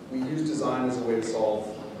we use design as a way to solve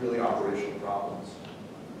really operational problems.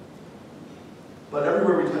 But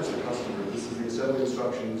everywhere we touch the customer, this is the assembly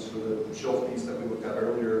instructions for the shelf piece that we looked at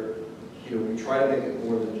earlier. We try to make it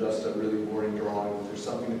more than just a really boring drawing. There's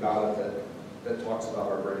something about it that talks about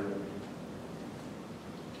our brand.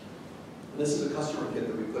 And this is a customer kit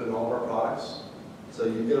that we put in all of our products. So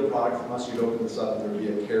you get a product from us, you'd open this up, and there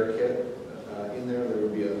would be a care kit in there. There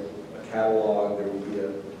would be a catalog. There would be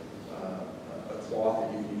a cloth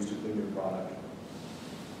that you can use to clean your product.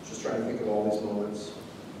 Just trying to think of all these moments.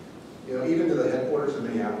 Even to the headquarters in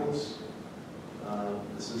Minneapolis,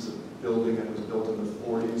 this is a building that was built in the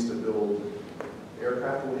 40s to build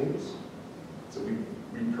aircraft wings. So we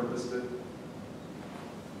repurposed it.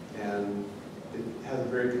 And it has a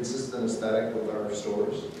very consistent aesthetic with our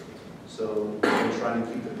stores. So we're trying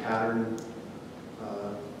to keep the pattern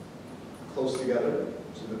close together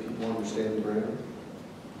so that people understand the brand.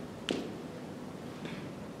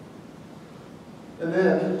 And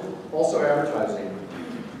then also advertising.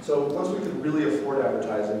 So once we could really afford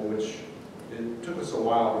advertising, which it took us a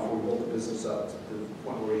while before we built the business up to the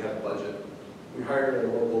point where we had a budget, we hired a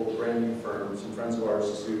local branding firm, some friends of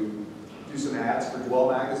ours, to do some ads for Dwell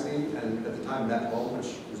magazine, and at the time Met Home,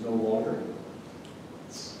 which is no longer.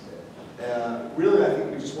 Really, I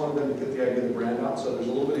think we just wanted them to get the idea of the brand out, so there's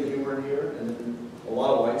a little bit of humor in here, and then a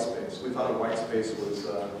lot of white space. We thought a white space was,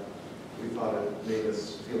 we thought it made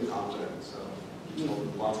us feel confident, so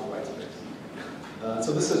lots of white space.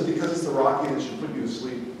 So this is because it's the Rocky that should put you to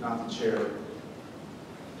sleep, not the chair.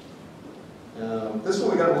 This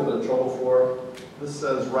one we got a little bit of trouble for. This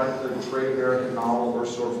says, write the great American novel or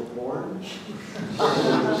sort of porn.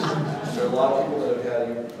 There are a lot of people that have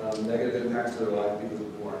had negative impacts to their life because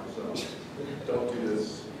of porn, so don't do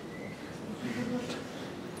this.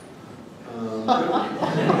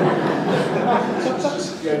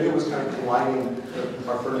 The idea was kind of combining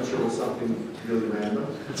our furniture with something really random.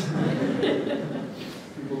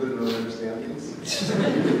 People didn't really understand these. So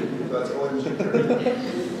that's all I'm saying.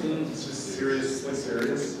 It's just seriously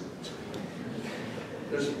serious.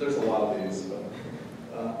 There's a lot of these. But,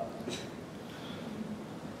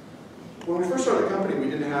 when we first started the company, we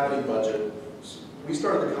didn't have any budget. We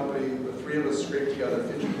started the company, the three of us scraped together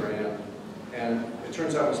 50 grand, and it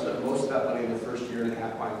turns out we spent most of that money in the first year and a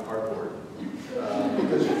half buying cardboard.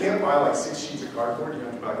 Because you can't buy like 6 sheets of cardboard, you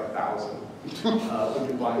have to buy like 1,000 when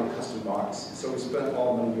you're buying a custom box. So we spent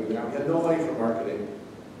all the money doing that. We had no money for marketing.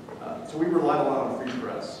 So we relied a lot on free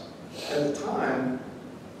press. At the time,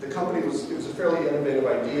 the company it was a fairly innovative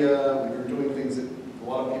idea. We were doing things that a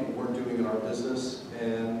lot of people weren't doing in our business,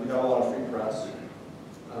 and we got a lot of free press.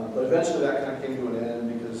 But eventually that kind of came to an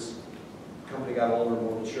end because the company got older and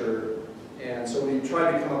more mature. And so we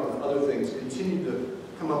tried to come up with other things, continued to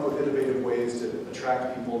come up with innovative ways to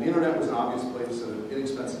attract people. The internet was an obvious place and an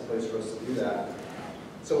inexpensive place for us to do that.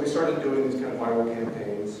 So we started doing these kind of viral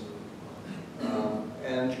campaigns.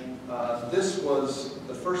 This was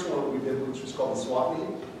the first one we did, which was called the swap meet.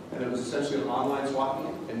 And it was essentially an online swap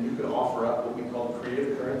meet, and you could offer up what we called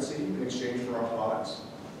creative currency in exchange for our products.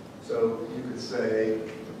 So you could say,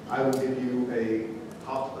 I will give you a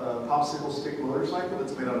popsicle stick motorcycle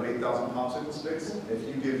that's made out of 8,000 popsicle sticks if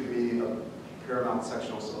you give me a Paramount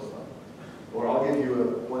sectional sofa. Or I'll give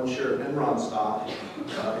you one share of Enron stock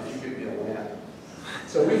if you give me a land.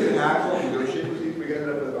 So we could hackle and negotiate with you. We ended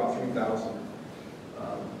up with about 3,000.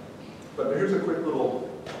 But here's a quick little,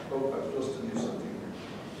 oh, I'm supposed to do something here.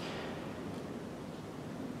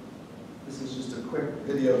 This is just a quick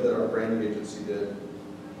video that our branding agency did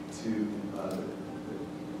to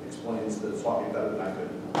explains the swap meet better than I could.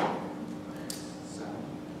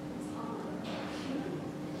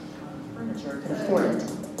 Furniture could afford it,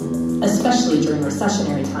 especially during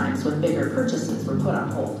recessionary times when bigger purchases were put on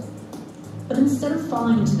hold. But instead of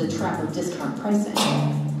falling into the trap of discount pricing,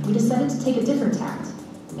 we decided to take a different tact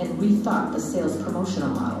and rethought the sales promotional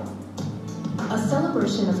model. A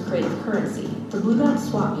celebration of creative currency, the Blu Dot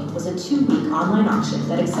Swap Meet was a 2-week online auction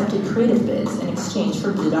that accepted creative bids in exchange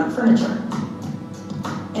for Blu Dot furniture.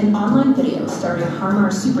 An online video starring Harmar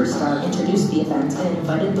Superstar introduced the event and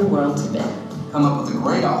invited the world to bid. Come up with a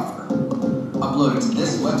great offer. Upload it to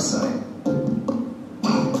this website.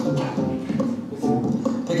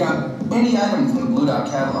 Pick out any item from the Blu Dot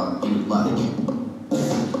catalog you would like.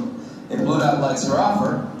 If Blu Dot likes your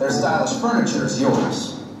offer, their stylish furniture is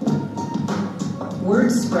yours.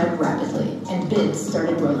 Word spread rapidly, and bids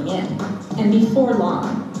started rolling in. And before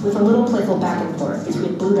long, with a little playful back and forth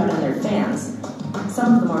between Blu Dot and their fans,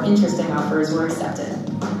 some of the more interesting offers were accepted.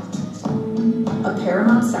 A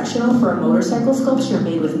Paramount sectional for a motorcycle sculpture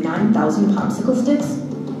made with 9,000 popsicle sticks?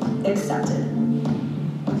 Accepted.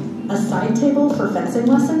 A side table for fencing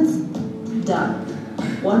lessons? Done.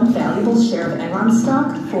 One valuable share of Enron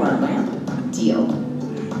stock for a lamp? Deal.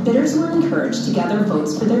 Bidders were encouraged to gather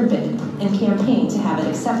votes for their bid and campaign to have it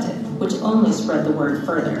accepted, which only spread the word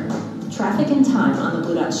further. Traffic and time on the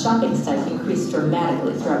Blu Dot shopping site increased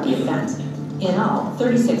dramatically throughout the event. In all,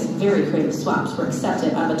 36 very creative swaps were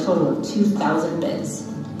accepted out of a total of 2,000 bids.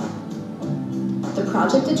 The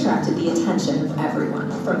project attracted the attention of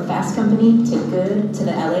everyone, from Fast Company to Good to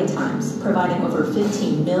the LA Times, providing over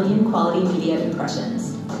 15 million quality media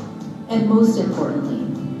impressions. And most importantly,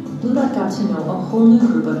 Blu Dot got to know a whole new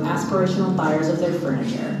group of aspirational buyers of their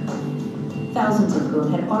furniture, thousands of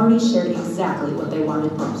whom had already shared exactly what they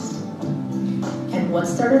wanted most. And what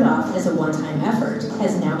started off as a one-time effort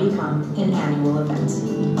has now become an annual event.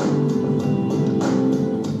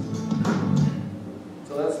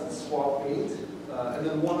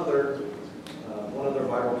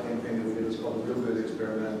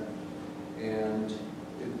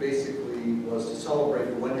 was to celebrate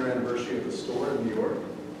the one-year anniversary of the store in New York.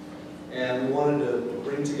 And we wanted to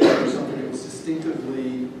bring together something that was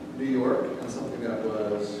distinctively New York and something that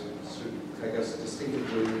was, I guess,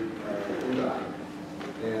 distinctively Blu Dot.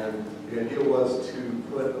 And the idea was to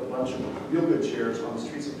put a bunch of real good chairs on the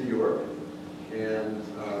streets of New York and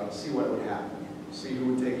see what would happen. See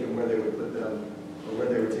who would take them, where they would put them, or where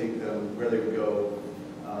they would take them, where they would go.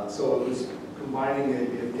 So it was combining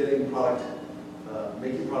it, getting product,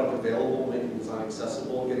 making product available, making design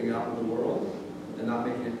accessible, getting it out in the world, and not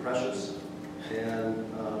making it precious. And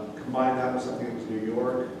combine that with something that was New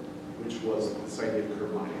York, which was this idea of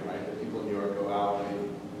curb mining, right? That people in New York go out and they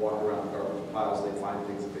walk around garbage piles, they find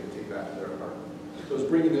things that they take back to their apartment. So it was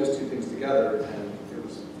bringing those two things together, and it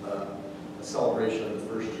was a celebration of the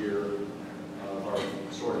first year of our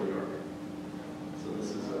store in New York. So this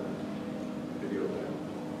is a video of that.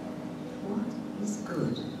 What is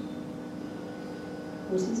good?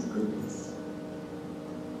 What is goodness?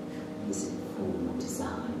 Is it formal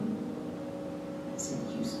design? Is it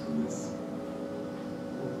usefulness?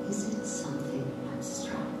 Or is it something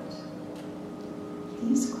abstract?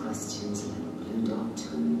 These questions led Blu Dot to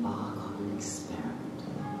embark on an experiment,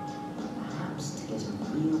 perhaps to get a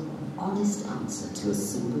real, honest answer to a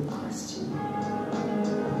simple question.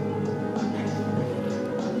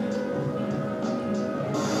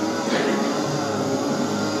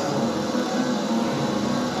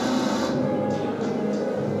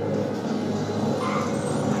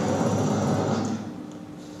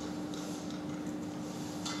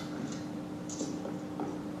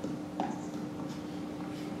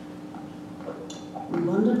 We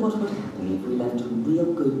wondered what would happen if we left a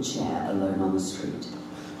real good chair alone on the street.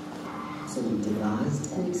 So we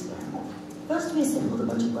devised an experiment. First, we assembled a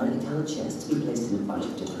bunch of brightly coloured chairs to be placed in a bunch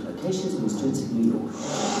of different locations on the streets of New York.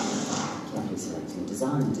 Carefully selecting a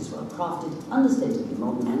design that is well crafted, understatedly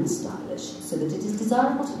modern and stylish, so that it is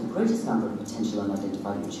desirable to the greatest number of potential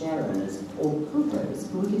unidentified new chair owners or poopers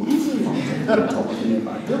who we can easily monitor from the top of a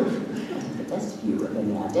nearby building, and have the best view of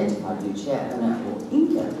any identified new chair owner or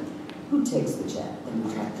inker who takes the chair, then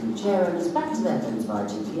we track the chair owners back to their homes via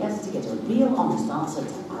GPS to get a real honest answer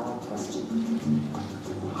to our question.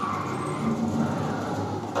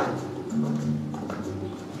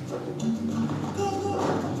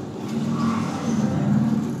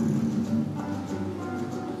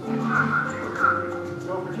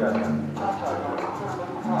 Go for judgment.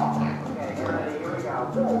 Okay, get ready, here we go.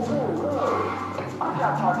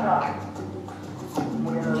 Talk.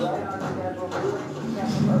 We're right on schedule for the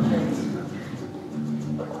second location.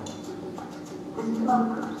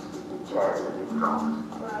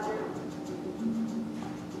 Roger.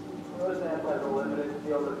 Roseanne has a limited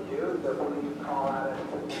field of view, so please call out any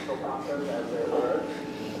potential puncos as they emerge.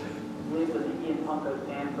 Believe that the E in punko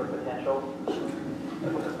stands for potential.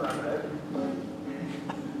 That's an affirmative.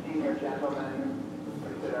 Senior gentlemen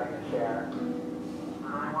considering a chair.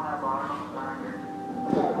 Anyone have arms back here?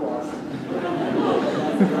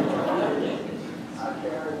 Our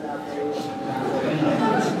chair is now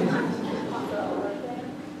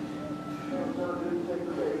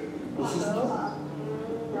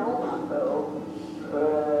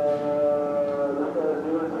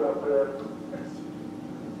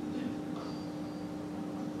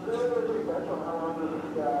how long does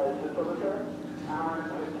this guy sit over there? Hour and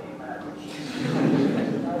 15 minutes.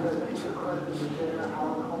 I think the question is there, how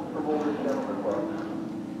comfortable this gentleman looks.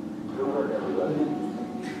 Good work, everybody.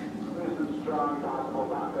 There's some strong possible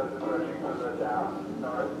knockouts approaching from the south,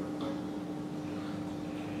 north.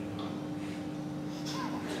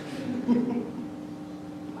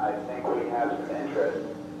 I think we have some interest.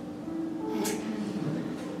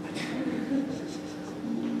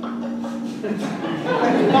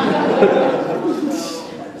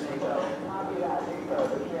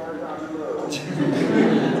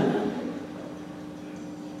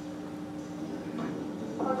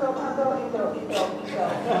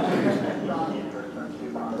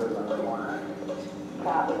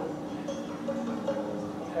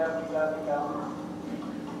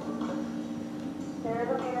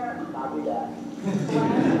 Copy that.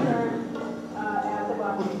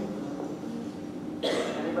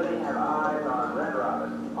 Anybody have eyes on Red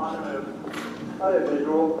Robin? On the move. Oh, yeah,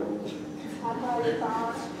 visual. That's how you saw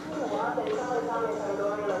it. What? They probably tell me if I'm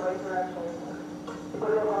going in the right direction.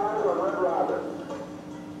 Anybody have eyes on Red Robin?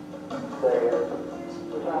 There it is.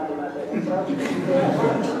 We're talking about the intro. Okay,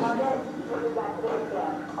 this is back to the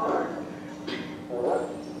exam. Over. What?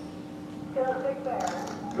 Go Big Bear.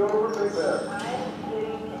 Go over Big Bear. I'm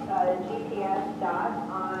getting a GPS dot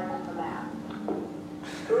on the map.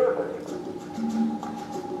 Terrific.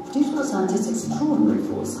 Due to our scientists' extraordinary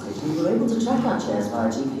foresight, we were able to track our chairs via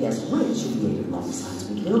GPS, which, with the aid of modern science,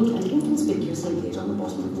 we built an inconspicuous linkage on the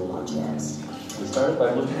bottom of all our chairs. We started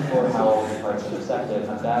by looking for how all the parts intersected,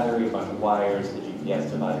 a battery, a bunch of wires, the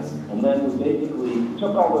GPS device. And then we basically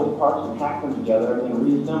took all those parts and hacked them together and then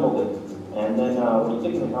reassembled it. And then we're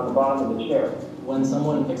sticking it on the bottom of the chair. When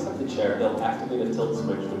someone picks up the chair, they'll activate a tilt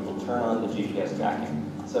switch, which will turn on the GPS tracking.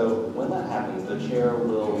 So when that happens, the chair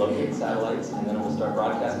will locate satellites, and then it will start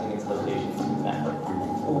broadcasting its location to the network. And then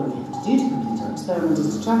all we have to do to complete our experiment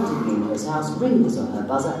is to travel to the greenhouse house, ring his or her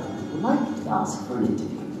buzzer, and politely ask for an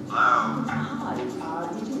interview. Hi,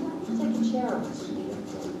 did you like to take a chair off the street?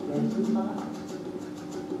 Red blue colour?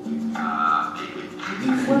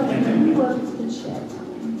 Well, you work with the chair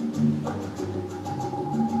company.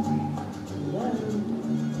 Hello?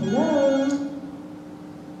 Hello?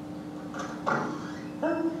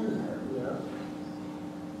 Oh, hello. Yeah.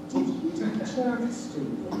 Did you take a chair off the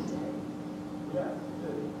street the other day? Yeah.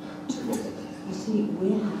 Terrific. You see,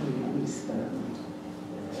 we're having an experiment.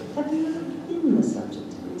 Have you ever been the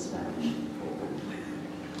subject of an experiment?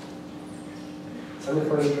 I'm a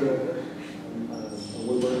furniture maker. I'm a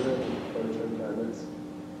woodworker, furniture cabinets.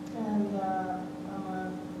 And I'm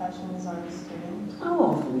a fashion design student. How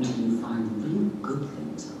often do you find real good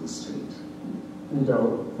things on the street? You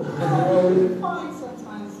don't. I find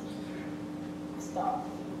sometimes stuff.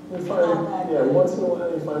 You find, yeah, once in a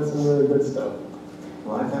while you find some really good stuff.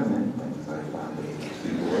 Well, I've had many things. I found a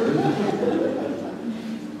keyboard,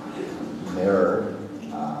 mirror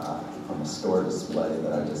from a store display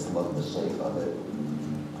that I just love the shape of it.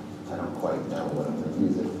 I don't quite know what I'm going to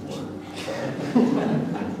use it for.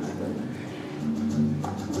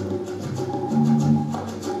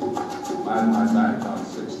 On my back on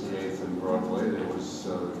 68th and Broadway, there was a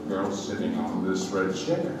girl sitting on this red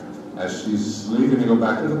chair. As she's leaving to go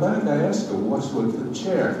back to the back, I asked her, what's with the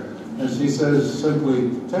chair? And she says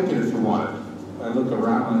simply, take it if you want it. I look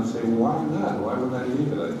around and say, why not? Why would I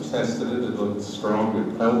leave it? I tested it, it looked strong,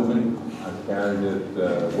 it held me. I carried it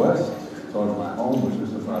west towards my home, which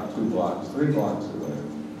was about 3 blocks away.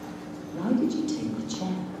 Why did you take the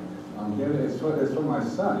chair? I'm getting it's for my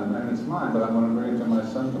son, and it's mine, but I'm going to bring it to my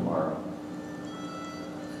son tomorrow.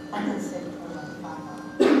 I can sit for like 5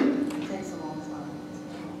 hours. It takes a long time.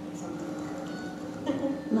 It's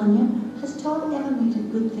something. Lanya, has Todd ever made a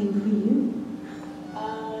good thing for you?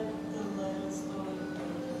 The little story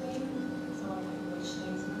thing, so I can wish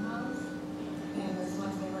things in the house. And it's my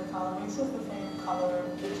favorite color. It's just the same color of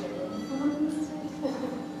the chair.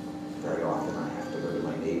 Very often I have to go to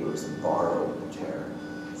my neighbors and borrow a chair.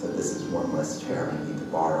 So this is one less chair I need to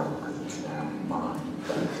borrow because it's now mine.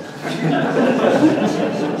 But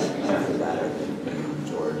after that, I think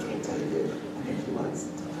George will take it. I think he likes to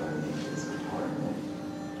turn in his apartment.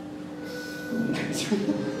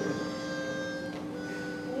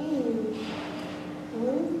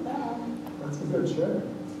 What is that? That's a good chair.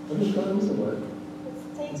 Let me try them somewhere. Let's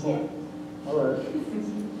take it. All right.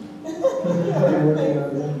 I'm working on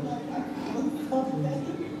it.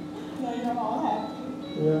 Now you're all happy.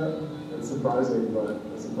 Yeah, it's surprising, but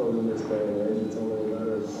I suppose in this day and age, it's only a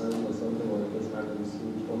matter of time when something like this happens to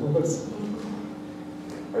each one of us.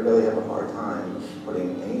 I really have a hard time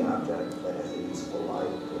putting any object that has a useful life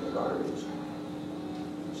in the garbage.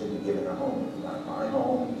 It should be given a home. It's not my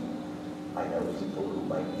home. I know people who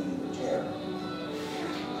might need a chair.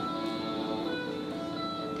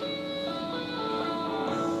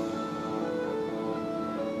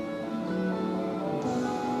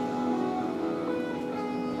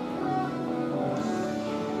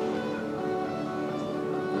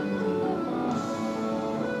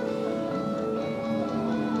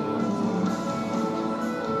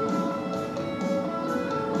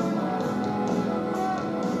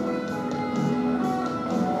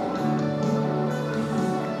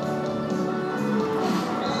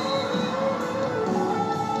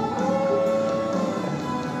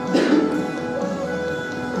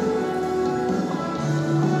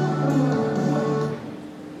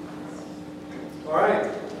 All right,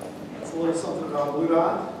 that's a little something about Blu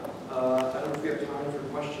Dot. I don't know if we have time for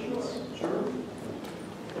questions. Sure.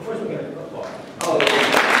 Before we get applause. Oh, yeah.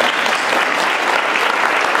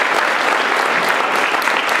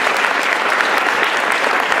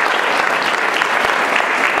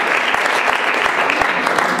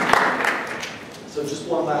 So just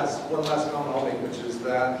one last comment I'll make, which is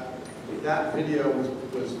that video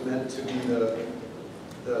was meant to be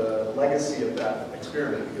the legacy of that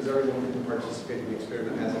experiment, because everyone who participated in the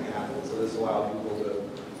experiment hasn't happened, so this allowed people to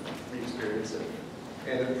re-experience it.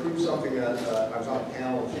 And it proved something that I was on a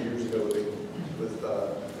panel a few years ago with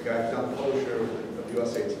the guy who's done the photo show of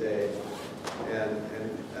USA Today, and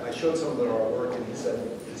and I showed some of our work, and he said,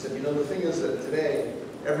 you know, the thing is that today,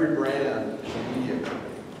 every brand is a media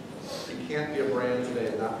company. You can't be a brand today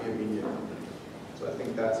and not be a media company. So I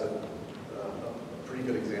think that's a pretty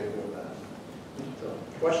good example of that. So,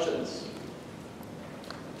 questions?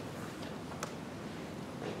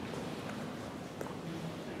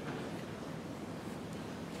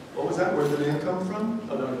 What was that? Where did the name come from?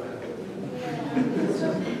 Oh, no, no.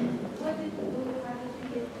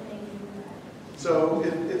 So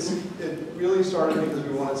it really started because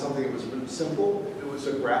we wanted something that was really simple. It was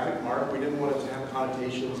a graphic mark. We didn't want it to have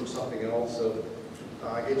connotations of something else. So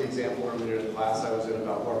I gave the example earlier in the class I was in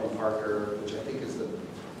about Barbie Parker, which I think is the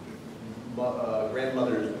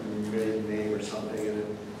grandmother's maiden name or something. And it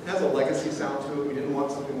has a legacy sound to it. We didn't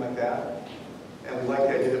want something like that. And we liked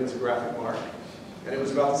the idea that it was a graphic mark. And it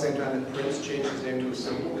was about the same time that Prince changed his name to a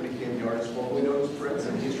symbol that became the artist formerly known as Prince.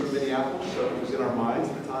 And he's from Minneapolis, so it was in our minds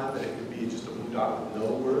at the time that it could be just a Blu Dot with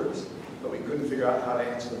no words. But we couldn't figure out how to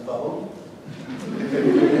answer the phone. And then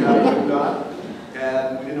we didn't have a Blu Dot.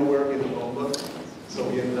 And we didn't know where to get the phone book. So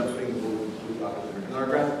we ended up putting the Blu Dot in there. And our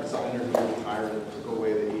graphic designer, who retired, took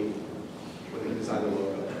away the E when he designed the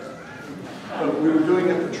logo. But we were doing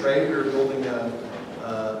it for trade. We were building the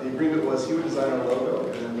agreement was he would design our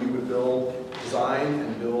logo, and then we would design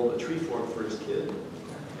and build a tree fort for his kid.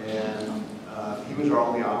 And he was our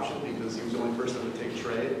only option because he was the only person that would take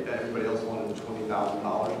trade. Everybody else wanted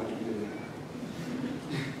 $20,000, which we didn't have.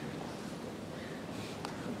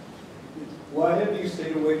 Why have you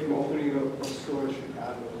stayed away from opening a store in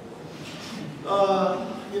Chicago?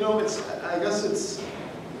 You know, I guess it's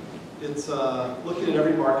looking at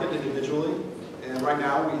every market individually. And right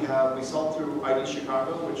now we sell through ID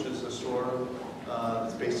Chicago, which is a store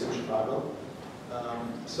that's based in Chicago.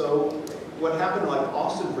 So what happened, like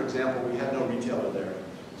Austin, for example, we had no retailer there.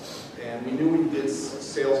 And we knew we did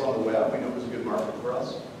sales on the web. We knew it was a good market for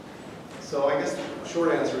us. So I guess the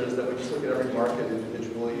short answer is that we just look at every market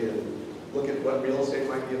individually and look at what real estate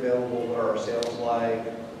might be available, what are our sales like,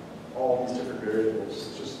 all these different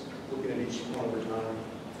variables. Just looking at each one over time.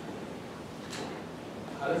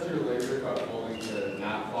 How does your laser cup holding to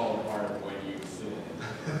not fall apart when you sit in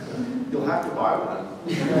it? You'll have to buy one.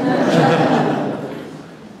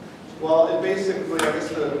 Well, it basically, I guess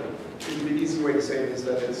the easy way to say it is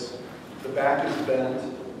that the back is bent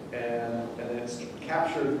and it's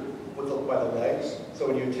captured by the legs. So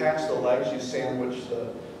when you attach the legs, you sandwich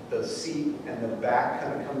the seat, and the back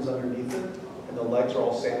kind of comes underneath it, and the legs are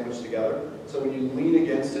all sandwiched together. So when you lean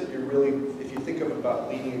against it, you're really, if you think about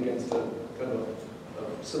leaning against a kind of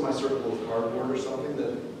a semicircle of cardboard or something,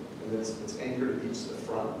 and it's anchored at the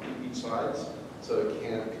front, each sides, so it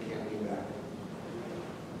can't lean back.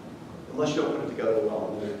 Unless you don't put it together well,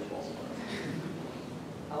 and then it falls apart.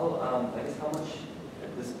 I guess how much,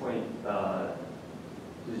 at this point,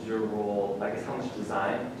 is your role, I guess how much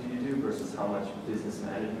design do you do versus how much business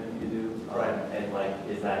management you do? Right. And like,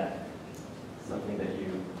 is that something that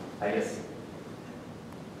you, I guess,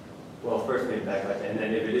 well, first maybe back up, and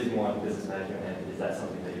then if it is more on business management, is that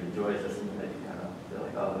something that you enjoy? Is that something that you kind of feel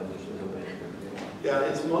like, oh, there's a way to do it? Yeah,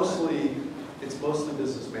 it's mostly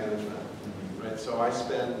business management, right? So I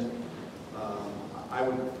spend,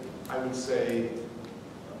 I would say,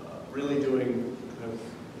 really doing kind of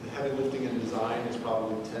the heavy lifting and design is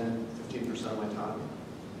probably 10–15% of my time.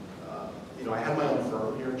 You know, I had my own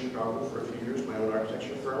firm here in Chicago for a few years, my own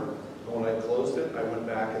architecture firm. But when I closed it, I went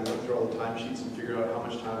back and looked through all the timesheets and figured out how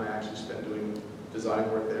much time I actually spent doing design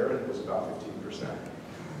work there, and it was about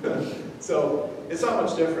 15%. So it's not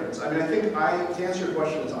much difference. I mean, I think to answer your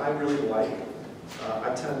question, is I really like,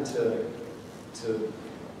 I tend to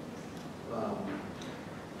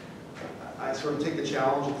I sort of take the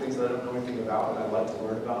challenge of things that I don't know anything about, and I like to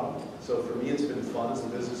learn about them. So for me, it's been fun as the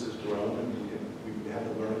business has grown, and we've had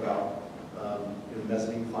to learn about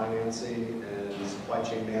mezzanine financing and supply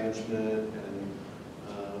chain management and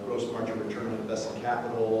gross margin return on invested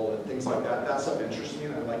capital and things like that. That stuff interests me,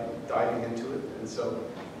 and I like diving into it. And so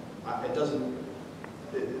it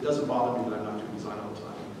doesn't bother me that I'm not doing design all the time.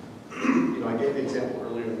 You know, I gave the example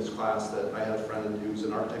earlier in this class that I had a friend who's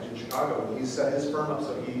an architect in Chicago, and he set his firm up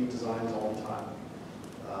so he designs all the time.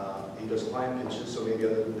 He does client pitches, so maybe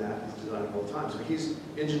other than that, he's designing all the time. So he's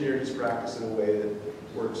engineered his practice in a way that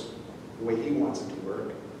works the way he wants it to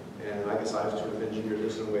work. And I guess I've sort of engineered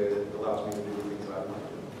this in a way that allows me to do the things I want to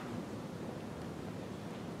do.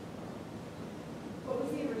 What was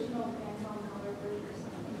the original Pantone color version or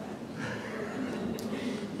something like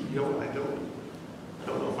that? You know, I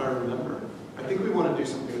don't know if I remember. I think we want to do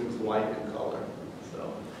something that was light in color. So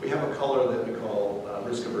we have a color that we call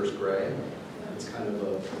risk-averse gray. It's kind of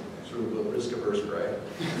a sort of a risk-averse gray.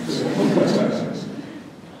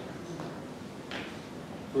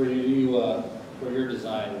 For your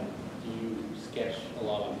design, do you sketch a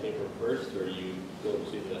lot on paper first, or do you go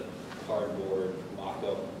to the cardboard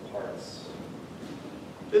mock-up parts?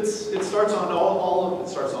 It starts on all of it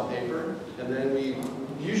starts on paper, and then we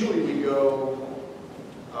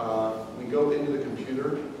go into the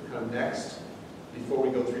computer kind of next before we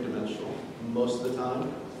go three-dimensional most of the time.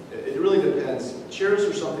 It really depends. Chairs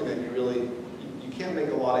are something that you can't make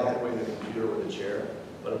a lot of headway in the computer with a chair,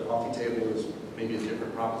 but a coffee table is maybe a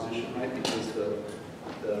different proposition, right? Because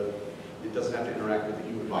it doesn't have to interact with the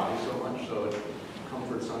human body so much, so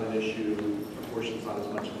comfort's not an issue, proportion's not as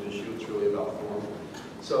much of an issue, it's really about form.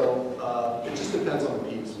 So it just depends on the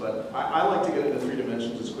piece, but I like to get into 3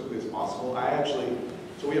 dimensions as quickly as possible.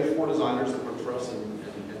 So we have 4 designers that work for us and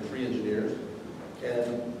 3 engineers,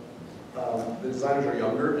 and the designers are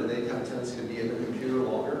younger and they have a tendency to be in the computer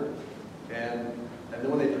longer, and then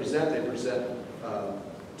when they present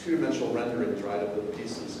 2-dimensional renderings, right, of the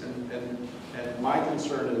pieces. And my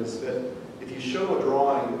concern is that if you show a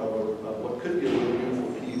drawing of what could be a really beautiful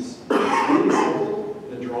piece, it's really simple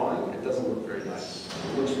in a drawing, it doesn't look very nice.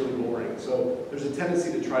 It looks really boring. So there's a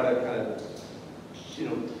tendency to try to kind of,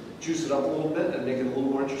 juice it up a little bit and make it a little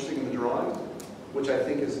more interesting in the drawing, which I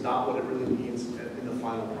think is not what it really means in the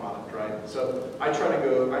final product, right? So I try to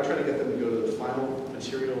get them to go to the final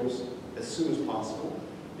materials as soon as possible,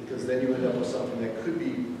 because then you end up with something that could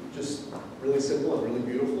be just really simple and really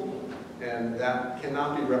beautiful, and that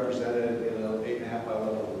cannot be represented in an 8.5 by 11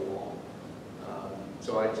 on the wall.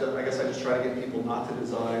 So I guess I just try to get people not to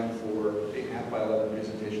design for 8.5 by 11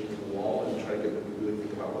 presentations on the wall, and try to get them to really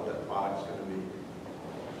think about what that product's going to be.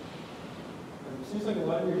 It seems like a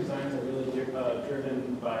lot of your designs are really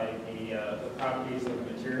driven by the properties of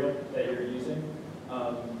the material that you're using.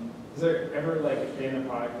 Is there ever been a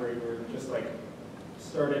product where you were just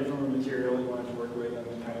started from a material you wanted to work with, and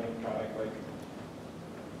then kind of the product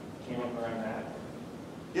came up around that?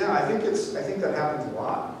 Yeah, I think that happens a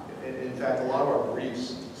lot. In fact, a lot of our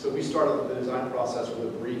briefs. So we started the design process with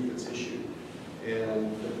a brief that's issued,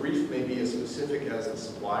 and the brief may be as specific as the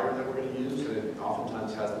supplier that we're going to use, and it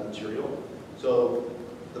oftentimes has the material. So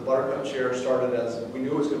the buttercup chair started as, we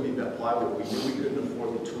knew it was going to be bent plywood. We knew we couldn't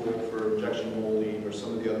afford the tool for injection molding or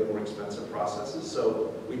some of the other more expensive processes.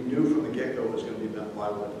 So we knew from the get-go it was going to be bent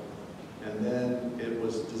plywood. And then it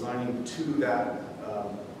was designing to that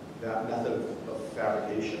method of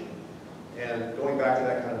fabrication. And going back to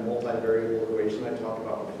that kind of multi-variable equation I talked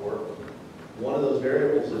about before, one of those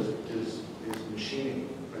variables is machining,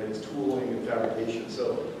 right? It's tooling and fabrication.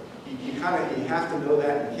 So you have to know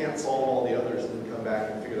that. You can't solve all the others and then come back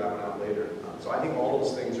and figure that one out later. So I think all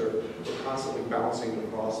those things we're constantly bouncing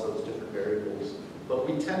across those different variables. But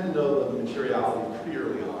we tend to know the materiality pretty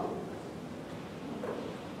early on.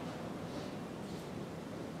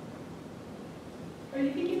 Are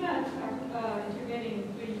you thinking about integrating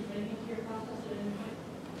 3D printing into your process at any point?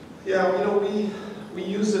 Yeah, we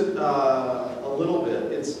use it a little bit.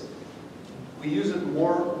 We use it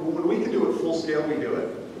more, when we can do it full scale, we do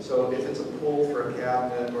it. So if it's a pull for a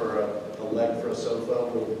cabinet or a leg for a sofa,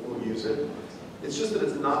 we'll use it. It's just that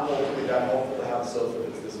it's not ultimately that helpful to have a sofa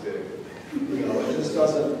that's this big. It just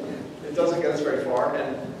doesn't get us very far.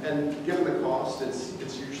 And given the cost,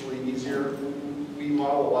 it's usually easier. We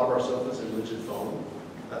model a lot of our sofas in rigid foam.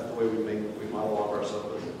 That's the way we model all of our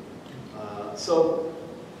sofas. So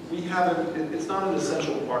we haven't, it's not an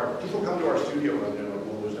essential part. People come to our studio and they're like,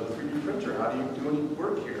 well, there's no 3D printer. How do you do any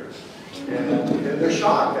work here? And they're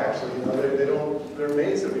shocked, actually. They're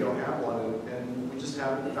amazed that we don't have one, and we just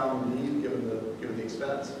haven't found the need given the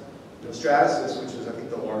expense. Stratasys, which is I think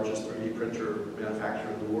the largest 3D printer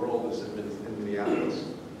manufacturer in the world, is in Minneapolis.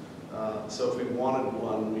 So if we wanted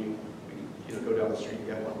one, we go down the street and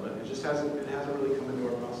get one, but it hasn't really come into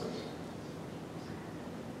our process.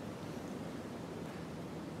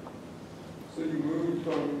 So you moved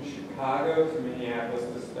from Chicago to Minneapolis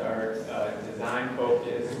to start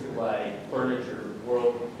design-focused, furniture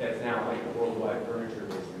that's now a worldwide furniture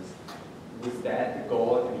business. Was that the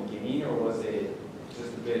goal at the beginning, or was it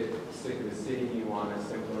just a bit sick of the city, you want a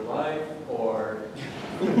simpler life, or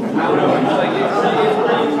I don't know? It's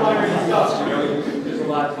pretty inspiring stuff. There's a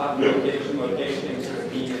lot of talk about location, sort of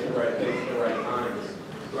being at the right place at the right times.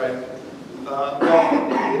 Right.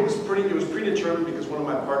 Well, it was predetermined because one of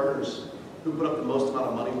my partners, who put up the most amount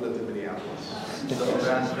of money, lived in Minneapolis. So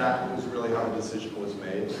that was really how the decision was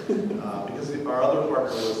made. Because our other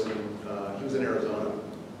partner was in Arizona,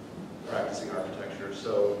 practicing architecture.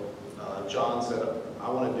 So John said, I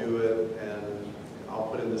want to do it, and I'll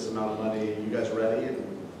put in this amount of money. You guys ready? And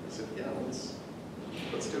I said, yeah,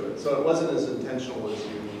 let's do it. So it wasn't as intentional as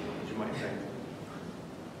you might think.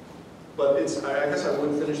 But I guess I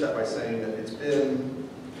would finish that by saying that it's been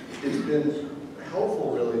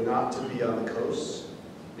helpful really not to be on the coasts,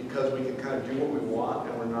 because we can kind of do what we want,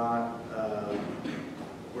 and we're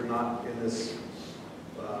not in this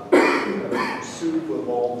kind of pursuit with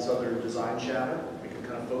all this other design chatter. We can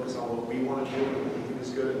kind of focus on what we want to do and what we think is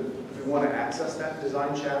good. And if we want to access that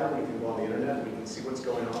design chatter, we can go on the internet, we can see what's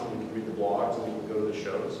going on, we can read the blogs, and we can go to the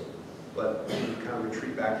shows. But we can kind of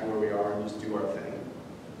retreat back to where we are and just do our thing.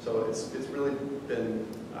 So it's really been,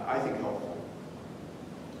 I think, helpful.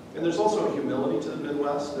 And there's also a humility to the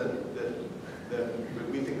Midwest that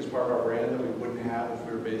we think is part of our brand that we wouldn't have if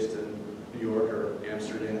we were based in New York or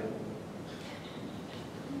Amsterdam.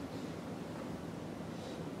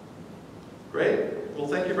 Great. Well,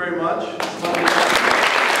 thank you very much.